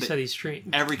got a pretty steady stream.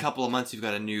 Every couple of months, you've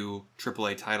got a new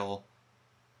AAA title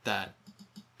that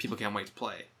people can't wait to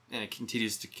play, and it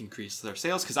continues to increase their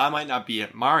sales. Because I might not be a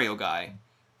Mario guy,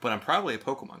 but I'm probably a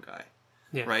Pokemon guy.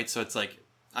 Yeah. Right? So it's like,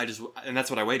 and that's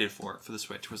what I waited for the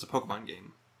Switch, was a Pokemon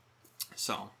game.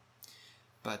 So,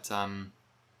 but,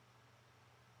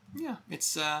 yeah, it's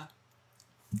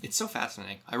so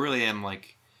fascinating. I really am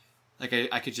like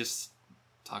I could just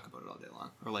talk about it all day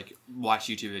long, or like watch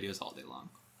YouTube videos all day long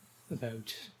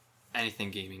About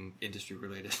anything gaming industry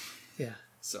related. yeah.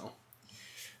 So,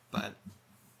 but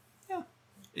yeah,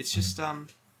 it's just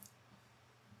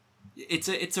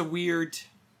it's a weird.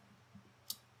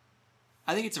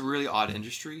 I think it's a really odd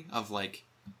industry of like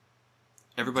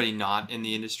everybody not in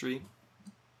the industry.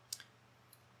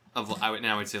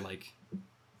 I would say like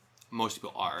most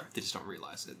people are, they just don't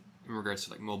realize it in regards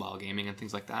to like mobile gaming and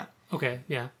things like that. Okay,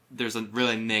 yeah. There's a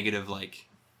really negative like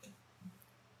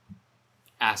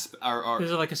aspect or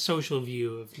There's like a social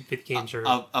view of video games or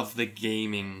of the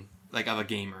gaming, like of a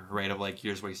gamer, right? Of like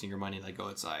you're just wasting your money, like go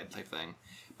outside type thing.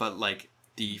 But like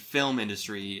the film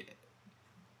industry,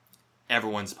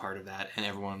 everyone's part of that and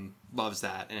everyone loves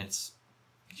that and it's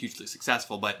hugely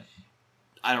successful. But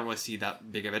I don't really see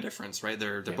that big of a difference, right?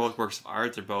 They're both works of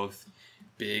art. They're both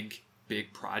big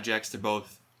projects. They're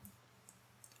both,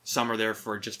 some are there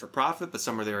for just for profit, but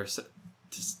some are there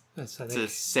to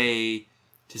say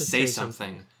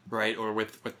something, right? Or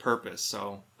with purpose.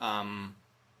 So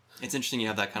it's interesting you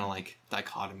have that kind of like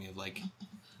dichotomy of like.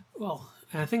 Well,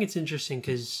 and I think it's interesting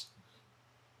because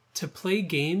to play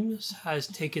games has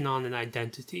taken on an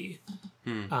identity.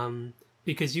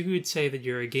 Because you would say that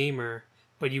you're a gamer,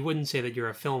 but you wouldn't say that you're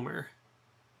a filmer,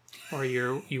 or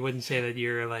you wouldn't say that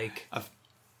you're like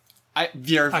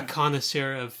a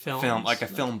connoisseur of films. Like a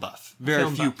film buff. Very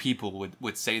few people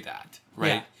would say that, right?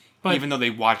 Yeah, but even though they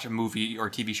watch a movie or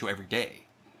TV show every day.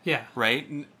 Yeah. Right?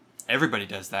 Everybody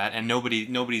does that, and nobody's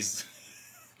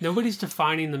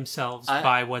defining themselves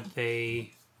by what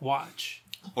they watch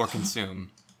or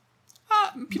consume.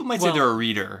 People might say they're a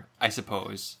reader, I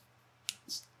suppose.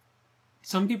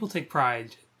 Some people take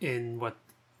pride in what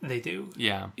they do.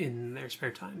 Yeah. In their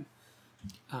spare time.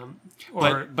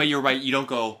 But you're right. You don't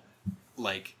go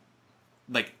like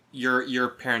your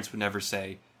parents would never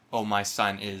say, "Oh, my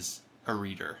son is a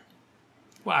reader."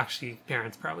 Well, actually,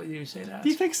 parents probably do say that. Do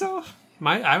you think so?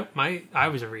 I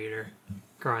was a reader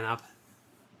growing up.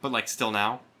 But like still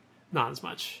now? Not as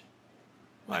much.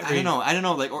 I don't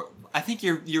know. Like, or I think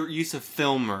your use of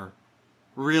filmer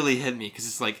really hit me because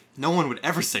it's like no one would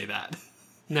ever say that.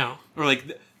 No. Or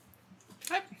like,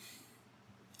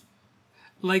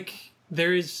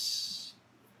 there isn't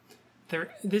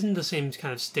the same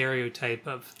kind of stereotype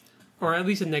of, or at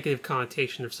least a negative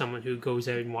connotation of someone who goes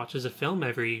out and watches a film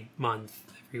every month,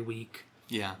 every week.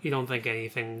 Yeah. You don't think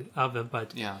anything of it,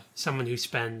 but yeah, someone who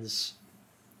spends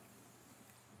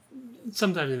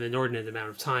sometimes an inordinate amount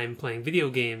of time playing video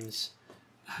games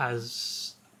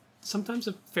has sometimes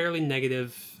a fairly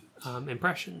negative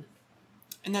impression.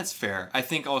 And that's fair. I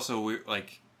think also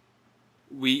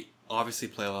we obviously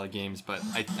play a lot of games, but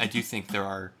I do think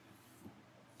there's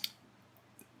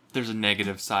a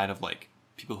negative side of like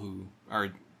people who are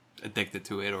addicted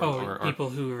to it or people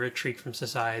who retreat from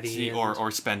society or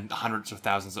spend hundreds of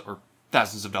thousands or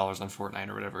thousands of dollars on Fortnite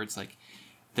or whatever. It's like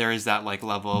there is that like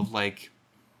level of like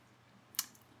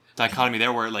dichotomy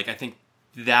there where like I think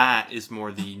that is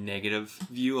more the negative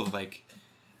view of like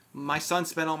my son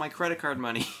spent all my credit card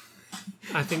money.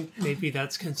 I think maybe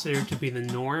that's considered to be the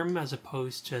norm as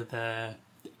opposed to the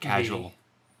casual,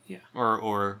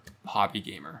 or hobby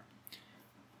gamer,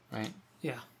 right?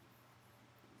 Yeah.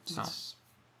 So,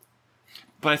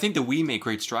 but I think that we make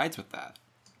great strides with that.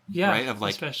 Yeah, right. Of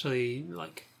like, especially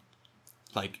like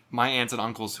my aunts and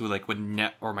uncles who like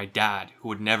or my dad who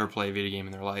would never play a video game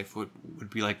in their life would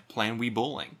be like playing Wii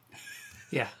bowling.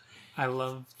 Yeah, I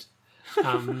loved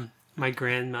my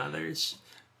grandmothers.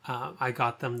 I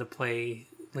got them to play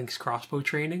Link's Crossbow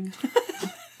Training.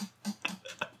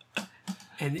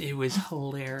 And it was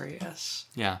hilarious.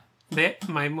 Yeah.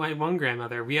 My one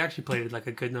grandmother, we actually played it like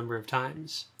a good number of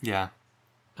times. Yeah.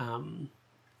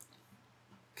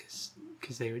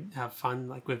 Because they would have fun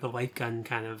like with the light gun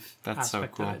kind of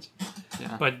aspect so cool. of it.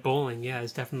 Yeah. But bowling, yeah,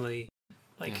 is definitely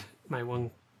like my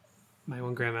one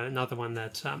grandmother, not the one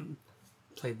that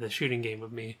played the shooting game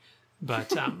with me,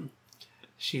 but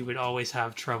she would always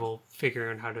have trouble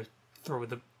figuring out how to throw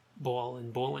the ball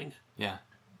in bowling. Yeah.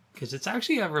 Because it's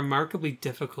actually a remarkably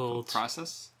difficult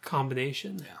process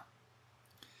combination. Yeah.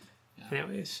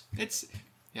 Anyways, it's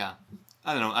I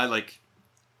don't know. I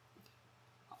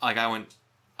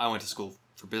went to school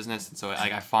for business, and so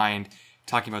I find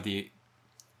talking about the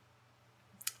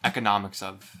economics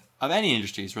of any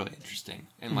industry is really interesting,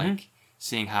 and like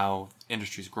seeing how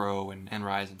industries grow and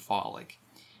rise and fall. Like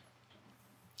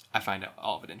I find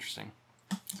all of it interesting,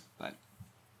 but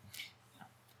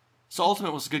So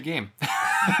Ultimate was a good game.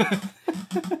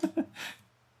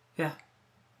 Yeah.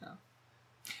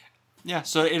 Yeah,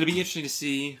 so it'll be interesting to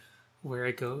see Where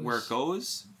it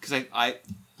goes. because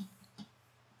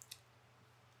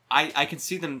I can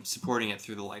see them supporting it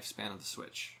through the lifespan of the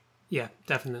Switch. Yeah,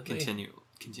 definitely.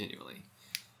 Continually.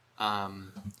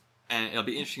 And it'll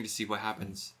be interesting to see what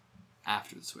happens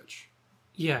after the Switch.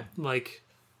 Yeah, like,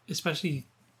 especially,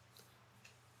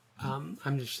 I'm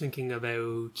just thinking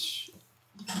about,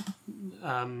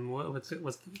 what's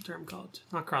the term called?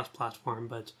 Not cross-platform,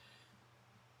 but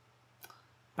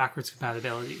backwards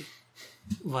compatibility.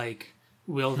 Like,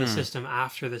 will the system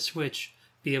after the Switch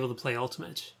be able to play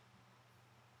Ultimate?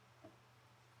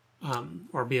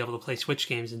 Or be able to play Switch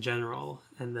games in general,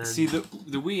 and then... See, the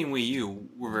Wii and Wii U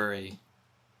were very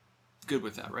good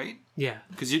with that, right? Yeah.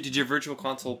 Because did your Virtual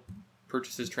Console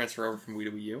purchases transfer over from Wii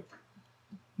to Wii U?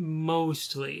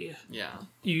 Mostly. Yeah.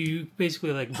 You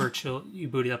basically, like, you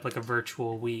booted up, like, a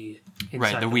virtual Wii inside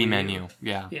Right, the Wii U. menu.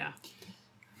 Yeah. Yeah.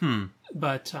 Hmm.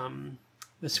 But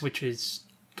the Switch is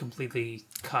completely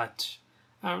cut.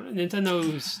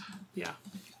 Nintendo's... Yeah.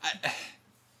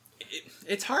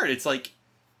 It's hard. It's like,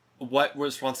 what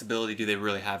responsibility do they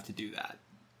really have to do that?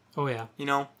 Oh, yeah. You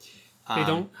know? They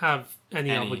don't have any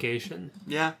any- obligation.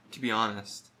 Yeah, to be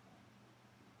honest.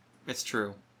 It's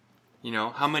true. You know,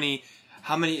 how many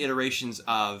iterations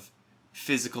of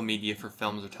physical media for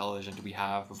films or television do we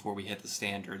have before we hit the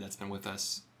standard that's been with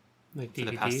us Like for DVD.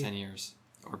 the past 10 years?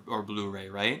 Or Blu-ray,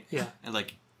 right? Yeah. And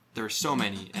like, there were so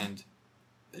many, and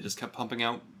they just kept pumping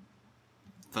out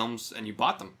films, and you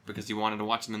bought them because you wanted to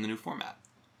watch them in the new format.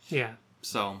 Yeah.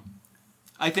 So,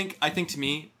 I think to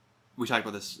me, we talked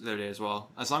about this the other day as well.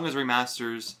 As long as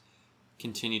remasters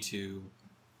continue to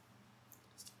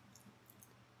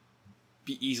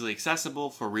be easily accessible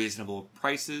for reasonable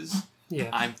prices, Yeah.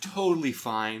 I'm totally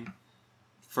fine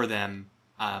for them,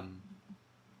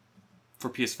 for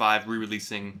PS5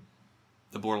 re-releasing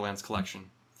the Borderlands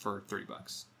collection for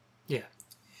 $30. Yeah.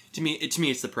 To me,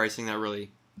 it's the pricing that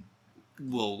really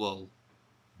will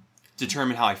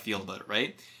determine how I feel about it,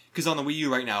 right? Because on the Wii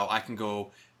U right now, I can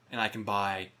go and I can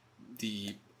buy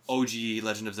the OG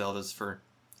Legend of Zeldas for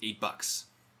 $8.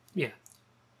 Yeah.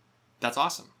 That's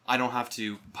awesome. I don't have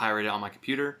to pirate it on my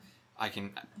computer. I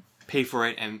can pay for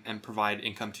it and provide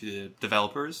income to the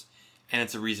developers, and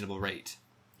it's a reasonable rate,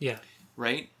 Yeah.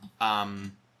 right?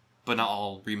 But not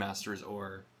all remasters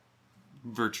or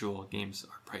virtual games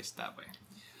are priced that way.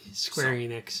 Square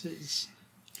Enix is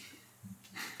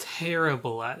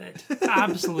terrible at it.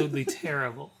 Absolutely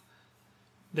terrible.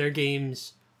 Their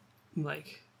games,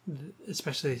 like,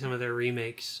 especially some of their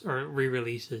remakes or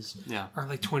re-releases, Yeah. are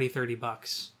like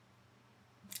 $20-$30.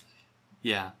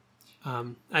 Yeah.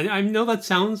 I know that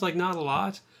sounds like not a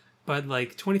lot, but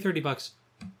like $20-$30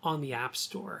 on the App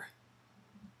Store.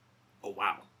 Oh,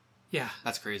 wow. Yeah.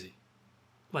 That's crazy.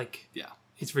 Like, Yeah.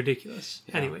 it's ridiculous.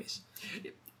 Yeah. Anyways.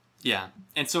 Yeah.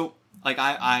 And so, like,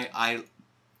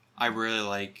 I really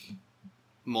like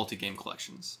multi-game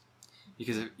collections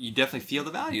because you definitely feel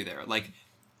the value there. Like,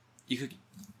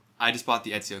 I just bought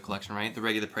the Ezio collection, right? The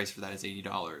regular price for that is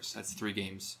 $80. That's 3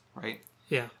 games, right?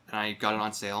 Yeah. And I got it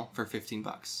on sale for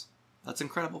 $15. That's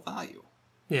incredible value.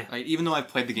 Yeah. Right? Even though I've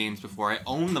played the games before, I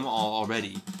own them all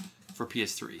already for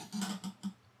PS3.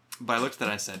 But I looked at that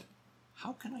and I said,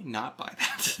 how can I not buy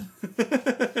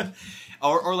that?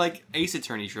 or like Ace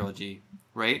Attorney trilogy,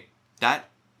 right? That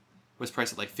was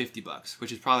priced at like $50,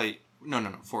 which is probably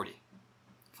 40.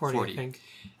 40, 40. I think.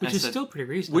 And Which I is said- still pretty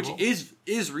reasonable. Which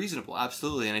is reasonable,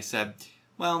 absolutely. And I said,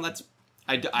 well, that's...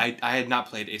 I had not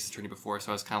played Ace Attorney before,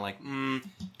 so I was kind of like,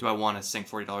 do I want to sink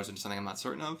 $40 into something I'm not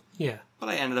certain of? Yeah. But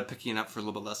I ended up picking it up for a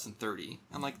little bit less than 30.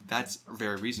 I'm like, that's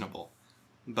very reasonable.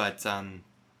 But,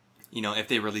 you know, if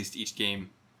they released each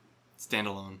game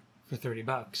standalone, For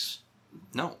 $30.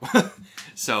 no.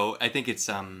 So I think it's,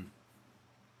 to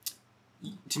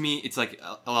me, it's like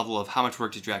a level of how much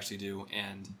work did you actually do,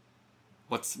 and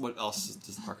what else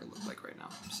does the market look like right now?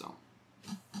 So,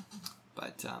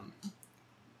 but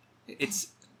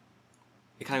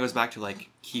it kind of goes back to like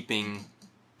keeping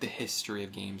the history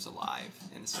of games alive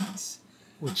in a sense.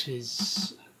 Which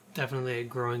is definitely a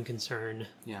growing concern.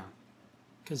 Yeah,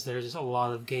 Because there's a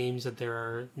lot of games that there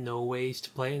are no ways to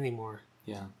play anymore.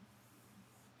 yeah.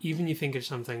 Even you think of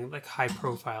something like high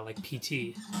profile, like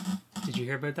PT. Did you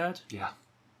hear about that? Yeah.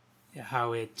 Yeah,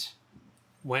 how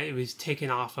when it was taken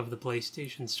off of the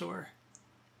PlayStation Store.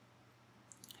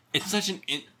 It's such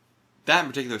that in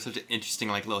particular is such an interesting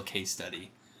like little case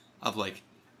study of like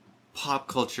pop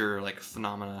culture like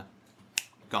phenomena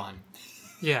gone.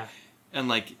 Yeah, And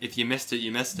like if you missed it,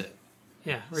 you missed it.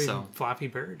 yeah, or even So- Flappy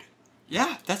Bird.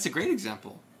 Yeah, that's a great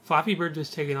example. Flappy Bird was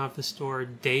taken off the store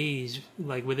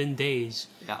within days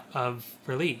Yeah. of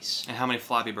release. And how many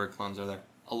Flappy Bird clones are there?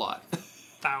 A lot.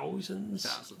 Thousands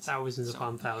So-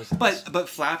 upon thousands. But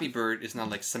Flappy Bird is not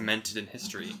like cemented in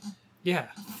history. yeah,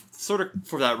 Sort of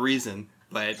for that reason,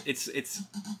 but it's just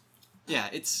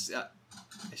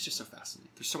so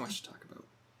fascinating. There's so much to talk about.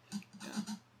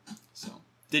 Yeah. So,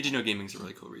 Did You Know Gaming is a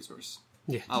really cool resource.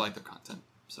 yeah. I like their content.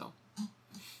 So,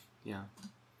 yeah.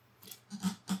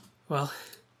 Well,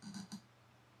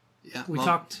 Yeah. we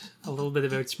talked a little bit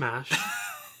about Smash.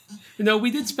 No, we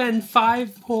did spend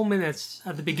 5 whole minutes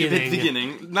at the beginning. At the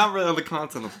beginning, not really on the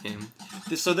content of the game.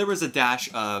 So there was a dash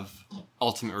of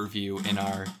Ultimate Review in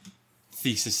our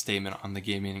thesis statement on the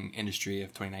gaming industry of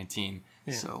 2019.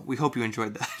 Yeah. So we hope you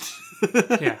enjoyed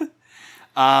that. Yeah.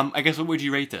 I guess what would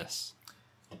you rate this?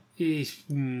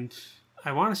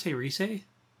 I want to say Rise.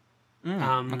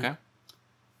 Okay.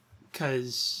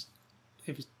 Because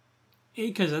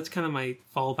that's kind of my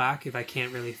fallback if I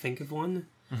can't really think of one.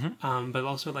 Mm-hmm. But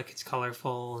also, like, it's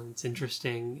colorful and it's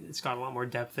interesting. It's got a lot more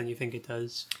depth than you think it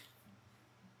does.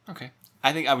 Okay.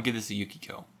 I think I would give this a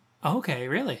Yukiko. Oh, okay,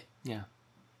 really? Yeah.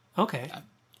 Okay.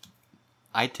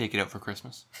 I'd take it out for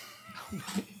Christmas.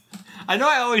 I know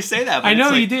I always say that. But I know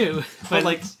it's you do. But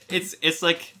like it's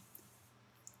like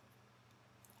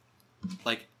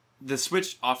the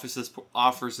Switch offers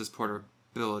this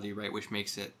portability, right, which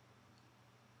makes it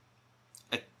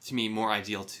to me more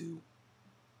ideal to.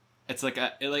 It's like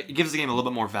it gives the game a little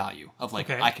bit more value of like,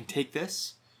 Okay. I can take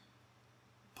this,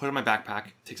 put it in my backpack,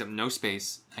 it takes up no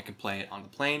space. I can play it on the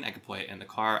plane. I can play it in the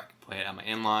car. I can play it at my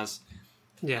in-laws.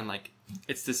 Yeah. And like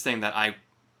it's this thing that I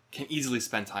can easily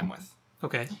spend time with.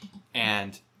 Okay.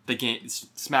 And the game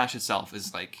Smash itself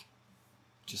is like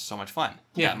just so much fun.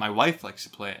 Yeah. My wife likes to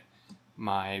play it.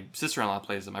 My sister-in-law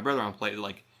plays it. My brother-in-law plays it.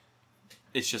 Like,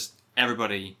 it's just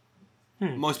everybody.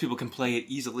 Most people can play it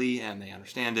easily and they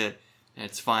understand it, and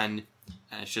it's fun,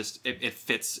 and it's just it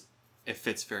fits. It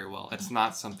fits very well. It's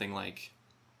not something like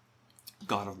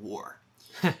God of War,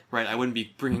 right? I wouldn't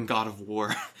be bringing God of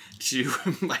War to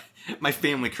my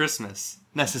family Christmas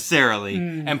necessarily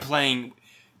and playing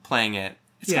it.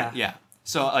 It's Yeah. yeah.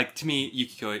 So like to me,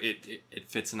 Yukiko, it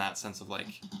fits in that sense of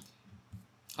like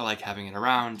I like having it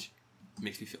around. It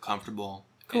makes me feel comfortable.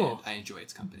 Cool. And I enjoy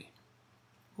its company.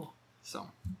 Cool. So,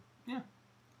 yeah.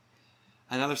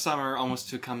 Another summer almost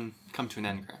to come to an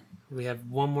end, Graham. We have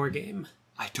one more game.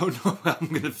 I don't know how I'm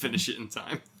going to finish it in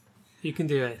time. You can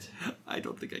do it. I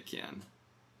don't think I can.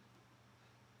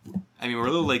 I mean, we're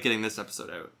a little late getting this episode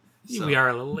out. So. We are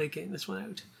a little late getting this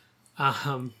one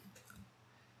out.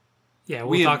 Yeah, We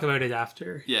we'll have- talk about it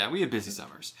after. Yeah, we have busy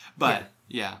summers. But,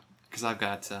 yeah, because I've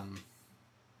got...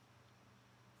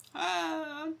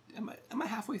 am I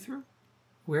halfway through?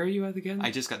 Where are you at again?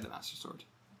 I just got the Master Sword.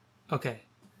 Okay.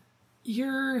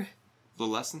 You're A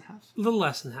little less than half? a little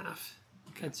less than half,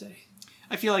 I'd say.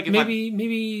 I feel like if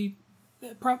Maybe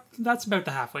that's about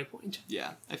the halfway point.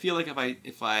 Yeah, I feel like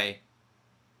if I'm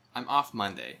off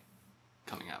Monday,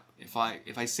 coming up. If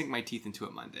I sink my teeth into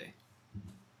it Monday,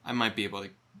 I might be able to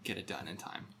get it done in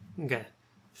time Okay.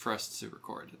 for us to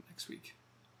record it next week.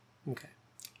 Okay.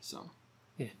 So,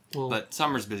 Yeah. Well, but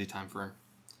summer's busy time for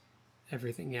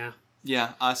everything, yeah.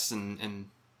 us and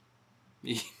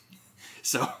me.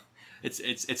 So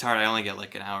it's hard. I only get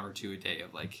like an hour or two a day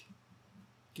of like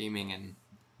gaming, and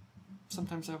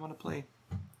sometimes I want to play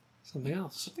Something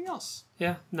else. something else.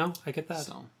 Yeah, no, I get that.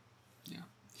 So, yeah.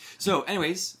 So,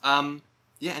 anyways,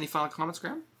 yeah. Any final comments,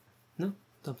 Graham? No,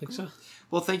 don't think so.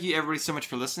 Well, thank you everybody so much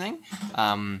for listening.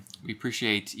 We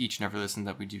appreciate each and every listen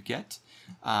that we do get.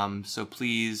 So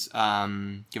please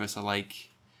give us a like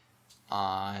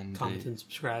on Comment and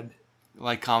subscribe.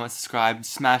 like, comment, subscribe,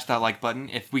 smash that like button.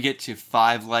 If we get to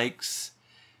 5 likes,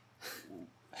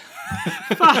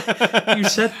 You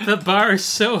set the bar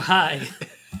so high.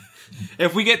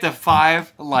 if we get to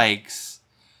 5 likes,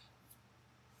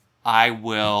 I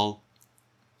will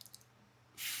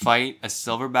fight a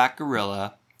silverback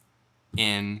gorilla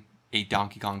in a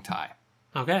Donkey Kong tie.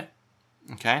 Okay,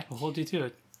 Okay? we'll hold you to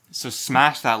it. So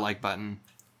smash that like button.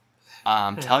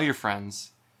 Tell your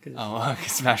friends. 'Cause- Oh, okay,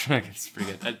 smash it. It's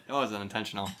pretty good. That was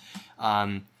unintentional.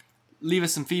 Leave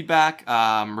us some feedback.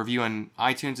 Review on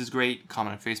iTunes is great.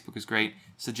 Comment on Facebook is great.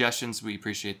 Suggestions, we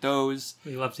appreciate those.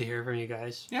 We love to hear from you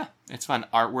guys. Yeah, it's fun.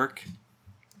 Artwork.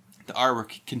 The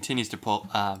artwork continues to pull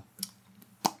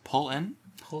in.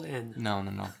 Pull in.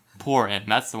 No. Pour in.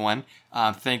 That's the one.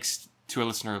 Thanks to a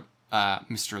listener,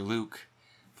 Mr. Luke,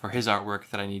 for his artwork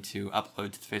that I need to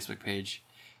upload to the Facebook page.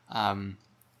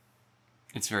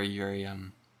 It's very, very.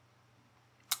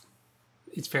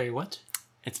 It's very what?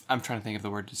 I'm trying to think of the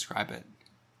word to describe it.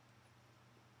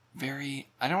 very.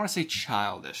 I don't want to say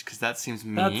childish because that seems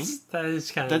mean. That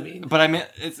is kind of mean. But I mean,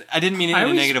 I didn't mean it in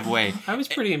a negative way. I was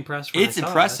pretty impressed. When It's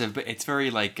impressive, but it's very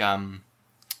like Art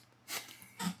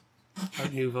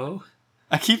Nouveau.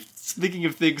 I keep thinking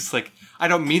of things like I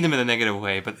don't mean them in a negative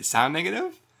way, but they sound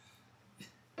negative.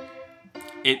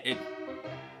 It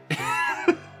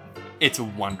it's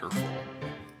wonderful.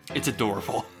 It's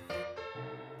adorable.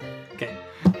 Okay,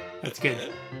 that's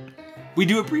good. We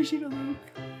do appreciate it, Luke.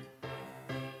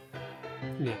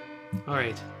 Yeah. All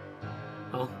right.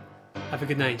 Well, have a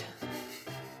good night.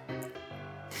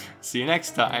 See you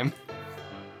next time.